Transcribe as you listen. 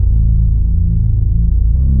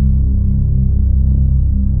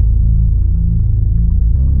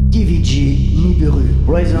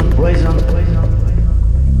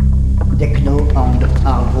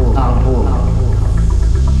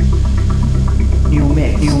New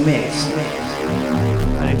mix.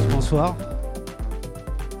 Alex, bonsoir.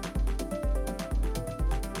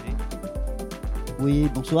 Oui,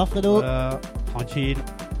 bonsoir Fredo. Voilà, tranquille.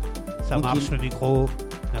 Ça marche le micro.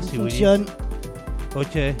 Merci Tout Willy. fonctionne.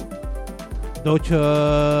 Ok. Donc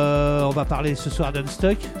on va parler ce soir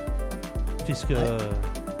d'Unstuck. Puisque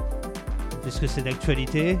c'est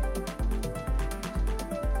d'actualité.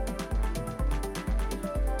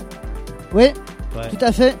 Oui, Ouais. tout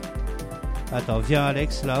à fait. Attends, viens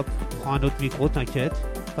Alex, là, prends un autre micro, t'inquiète.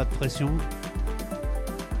 Pas de pression.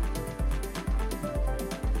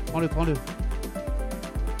 Prends-le. Voilà.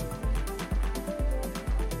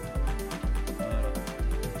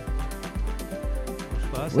 Bouge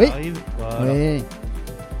pas, ça Oui. arrive. Voilà. Oui.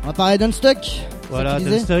 On va parler d'Unstuck. Voilà, c'est ça que tu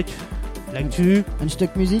disais d'Unstuck. L'actu,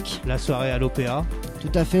 Unstuck Musik, la soirée à l'OPA.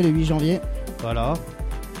 tout à fait, le 8 janvier, Voilà.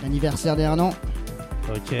 l'anniversaire des 1 an.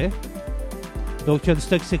 Ok. Donc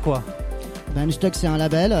Unstuck, c'est quoi? Ben, Unstuck, c'est un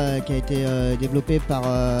label qui a été développé par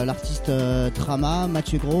l'artiste Trama,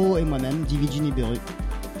 Mathieu Gros et moi-même, DVJ NIBURU.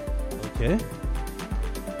 Ok.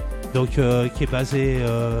 Donc qui est basé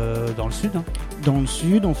dans le sud, hein. Dans le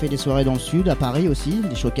sud, on fait des soirées dans le sud, à Paris aussi,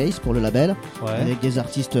 des showcases pour le label, Ouais. avec des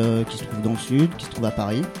artistes qui se trouvent dans le sud, qui se trouvent à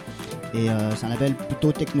Paris. Et c'est un label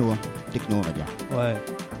plutôt techno, hein. Techno on va dire. Ouais.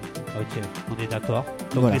 Ok, on est d'accord.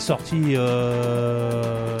 Donc Voilà. les sorties...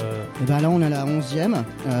 Et ben là on est à la 11e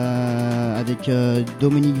avec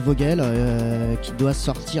Dominique Vogel qui doit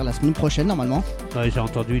sortir la semaine prochaine normalement. Ouais, j'ai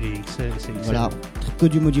entendu les XL, c'est excellent. Voilà, que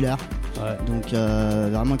du modulaire. Ouais. Donc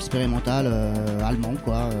vraiment expérimental, allemand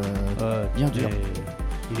quoi. Ouais, Bien dur.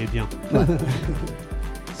 Il est bien. Ouais.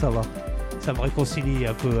 Ça va. Ça me réconcilie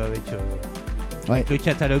un peu avec Ouais. le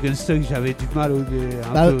catalogue Unstuck. J'avais du mal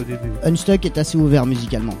un peu au début. Unstuck est assez ouvert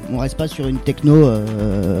musicalement. On reste pas sur une techno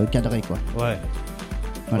cadrée quoi. Ouais.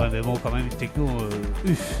 Voilà. Ouais, mais bon, quand même, une techno,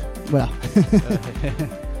 Voilà.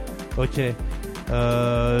 Ok.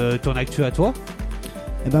 Ton actu à toi?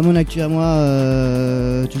 Et ben mon actu à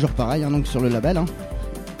moi, toujours pareil, hein, donc sur le label. Hein.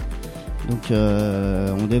 Donc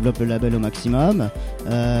on développe le label au maximum.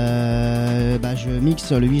 Je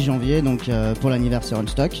mixe le 8 janvier donc pour l'anniversaire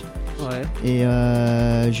Unstuck. Ouais. Et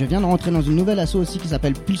je viens de rentrer dans une nouvelle asso aussi qui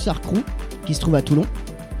s'appelle Pulsar Crew, qui se trouve à Toulon.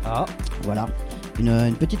 Ah. Voilà.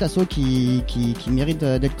 Une petite asso qui mérite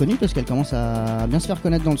d'être connue parce qu'elle commence à bien se faire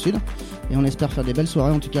connaître dans le sud. Et on espère faire des belles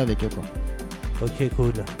soirées en tout cas avec eux quoi. Ok,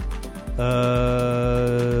 cool. Tu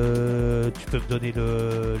peux me donner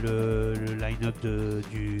le line-up de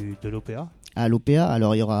l'OPA? À l'OPA,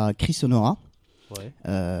 alors il y aura Chris Honora. Ouais.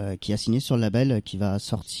 Qui a signé sur le label, qui va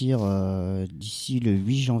sortir d'ici le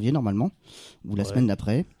 8 janvier normalement, ou la semaine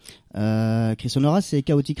d'après. Chris Honora, c'est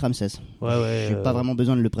Chaotic Ramsès. Ouais. J'ai pas vraiment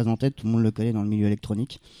besoin de le présenter, tout le monde le connaît dans le milieu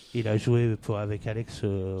électronique. Il a joué avec Alex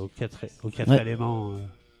aux quatre éléments. On l'a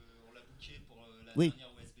booké pour la Oui. dernière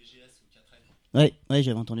OSBGS au 4L. Ouais,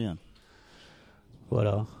 j'avais entendu.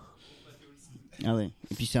 Voilà. Ah ouais.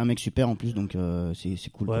 Et puis c'est un mec super en plus, donc c'est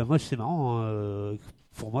cool. Ouais, Quoi. moi c'est marrant.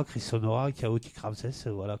 Pour moi, Chris Honora, Chaotic Ramsès,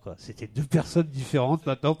 voilà quoi. C'était deux personnes différentes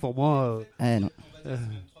maintenant pour moi. Non. On va dire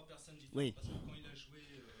trois personnes différentes. Oui. Parce que quand il a joué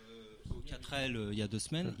au 4L il y a 2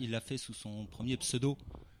 semaines, il l'a fait sous son premier pseudo,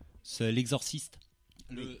 c'est l'Exorciste.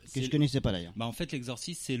 Que je connaissais pas d'ailleurs. En fait,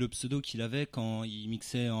 l'Exorciste, c'est le pseudo qu'il avait quand il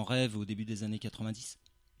mixait en rêve au début des années 90.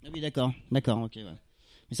 Ah oui, d'accord, ok. Ouais. Mais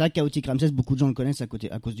c'est vrai que Chaotic Ramsès, beaucoup de gens le connaissent à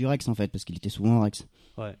cause du Rex en fait, parce qu'il était souvent en Rex.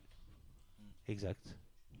 Ouais. Exact.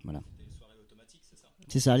 Voilà. C'était les soirées automatiques, c'est ça?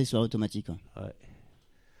 C'est ça, les soirées automatiques. Ouais. Ouais.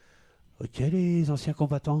 Ok, les anciens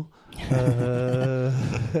combattants.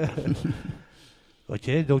 Ok,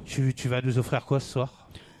 donc tu vas nous offrir quoi ce soir?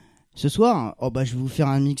 Ce soir, je vais vous faire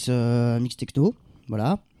un mix techno,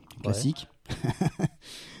 voilà, classique. Ouais.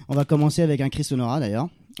 On va commencer avec un Chris Honora d'ailleurs,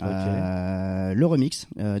 le remix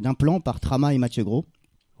d'un plan par Trama et Mathieu Gros.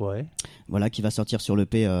 Ouais. Voilà, qui va sortir sur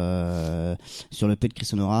l'EP de Chris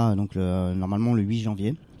Honora, donc normalement le 8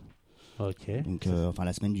 janvier. Ok. Donc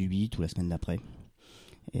la semaine du 8 ou la semaine d'après.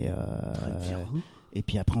 Et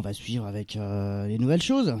puis après on va suivre avec les nouvelles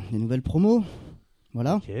choses, les nouvelles promos.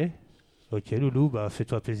 Voilà. Ok, Loulou,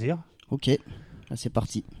 fais-toi plaisir. Ok, là c'est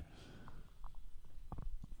parti.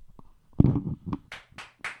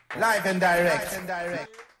 Live and direct.